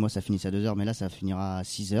ces derniers mois, ça finissait à 2h, mais là, ça finira à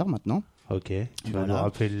 6h maintenant. Ok. Tu vas nous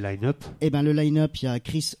rappeler le line-up? Eh ben, le line-up, il y a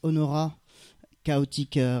Chris Honora,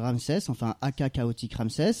 Chaotic Ramsès, enfin AK Chaotic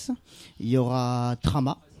Ramsès. Il y aura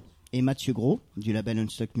Trama et Mathieu Gros du label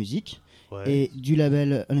Unstuck Music. Ouais. Et du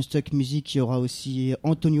label Unstuck Music, il y aura aussi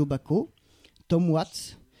Antonio Bacco, Tom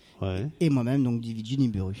Watts et moi-même, donc DVJ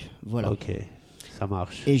NIBURU. Voilà. Ok, ça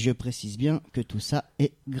marche. Et je précise bien que tout ça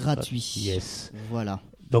est gratuit. Yes. Voilà.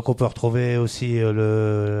 Donc on peut retrouver aussi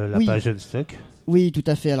la page Unstuck. Oui, tout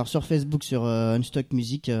à fait. Alors sur Facebook, sur Unstuck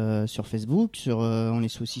Music, sur Facebook, on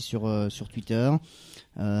est aussi sur Twitter,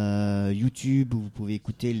 YouTube, où vous pouvez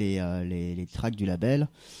écouter les tracks du label,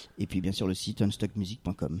 et puis bien sûr le site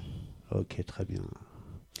unstuckmusic.com. Ok, très bien.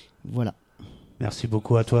 Voilà. Merci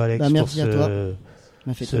beaucoup à toi, Alex, merci pour à toi.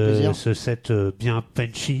 M'a fait très plaisir. ce set bien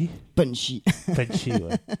punchy. Punchy. Punchy,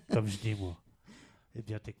 ouais, comme je dis moi. Et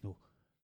bien techno.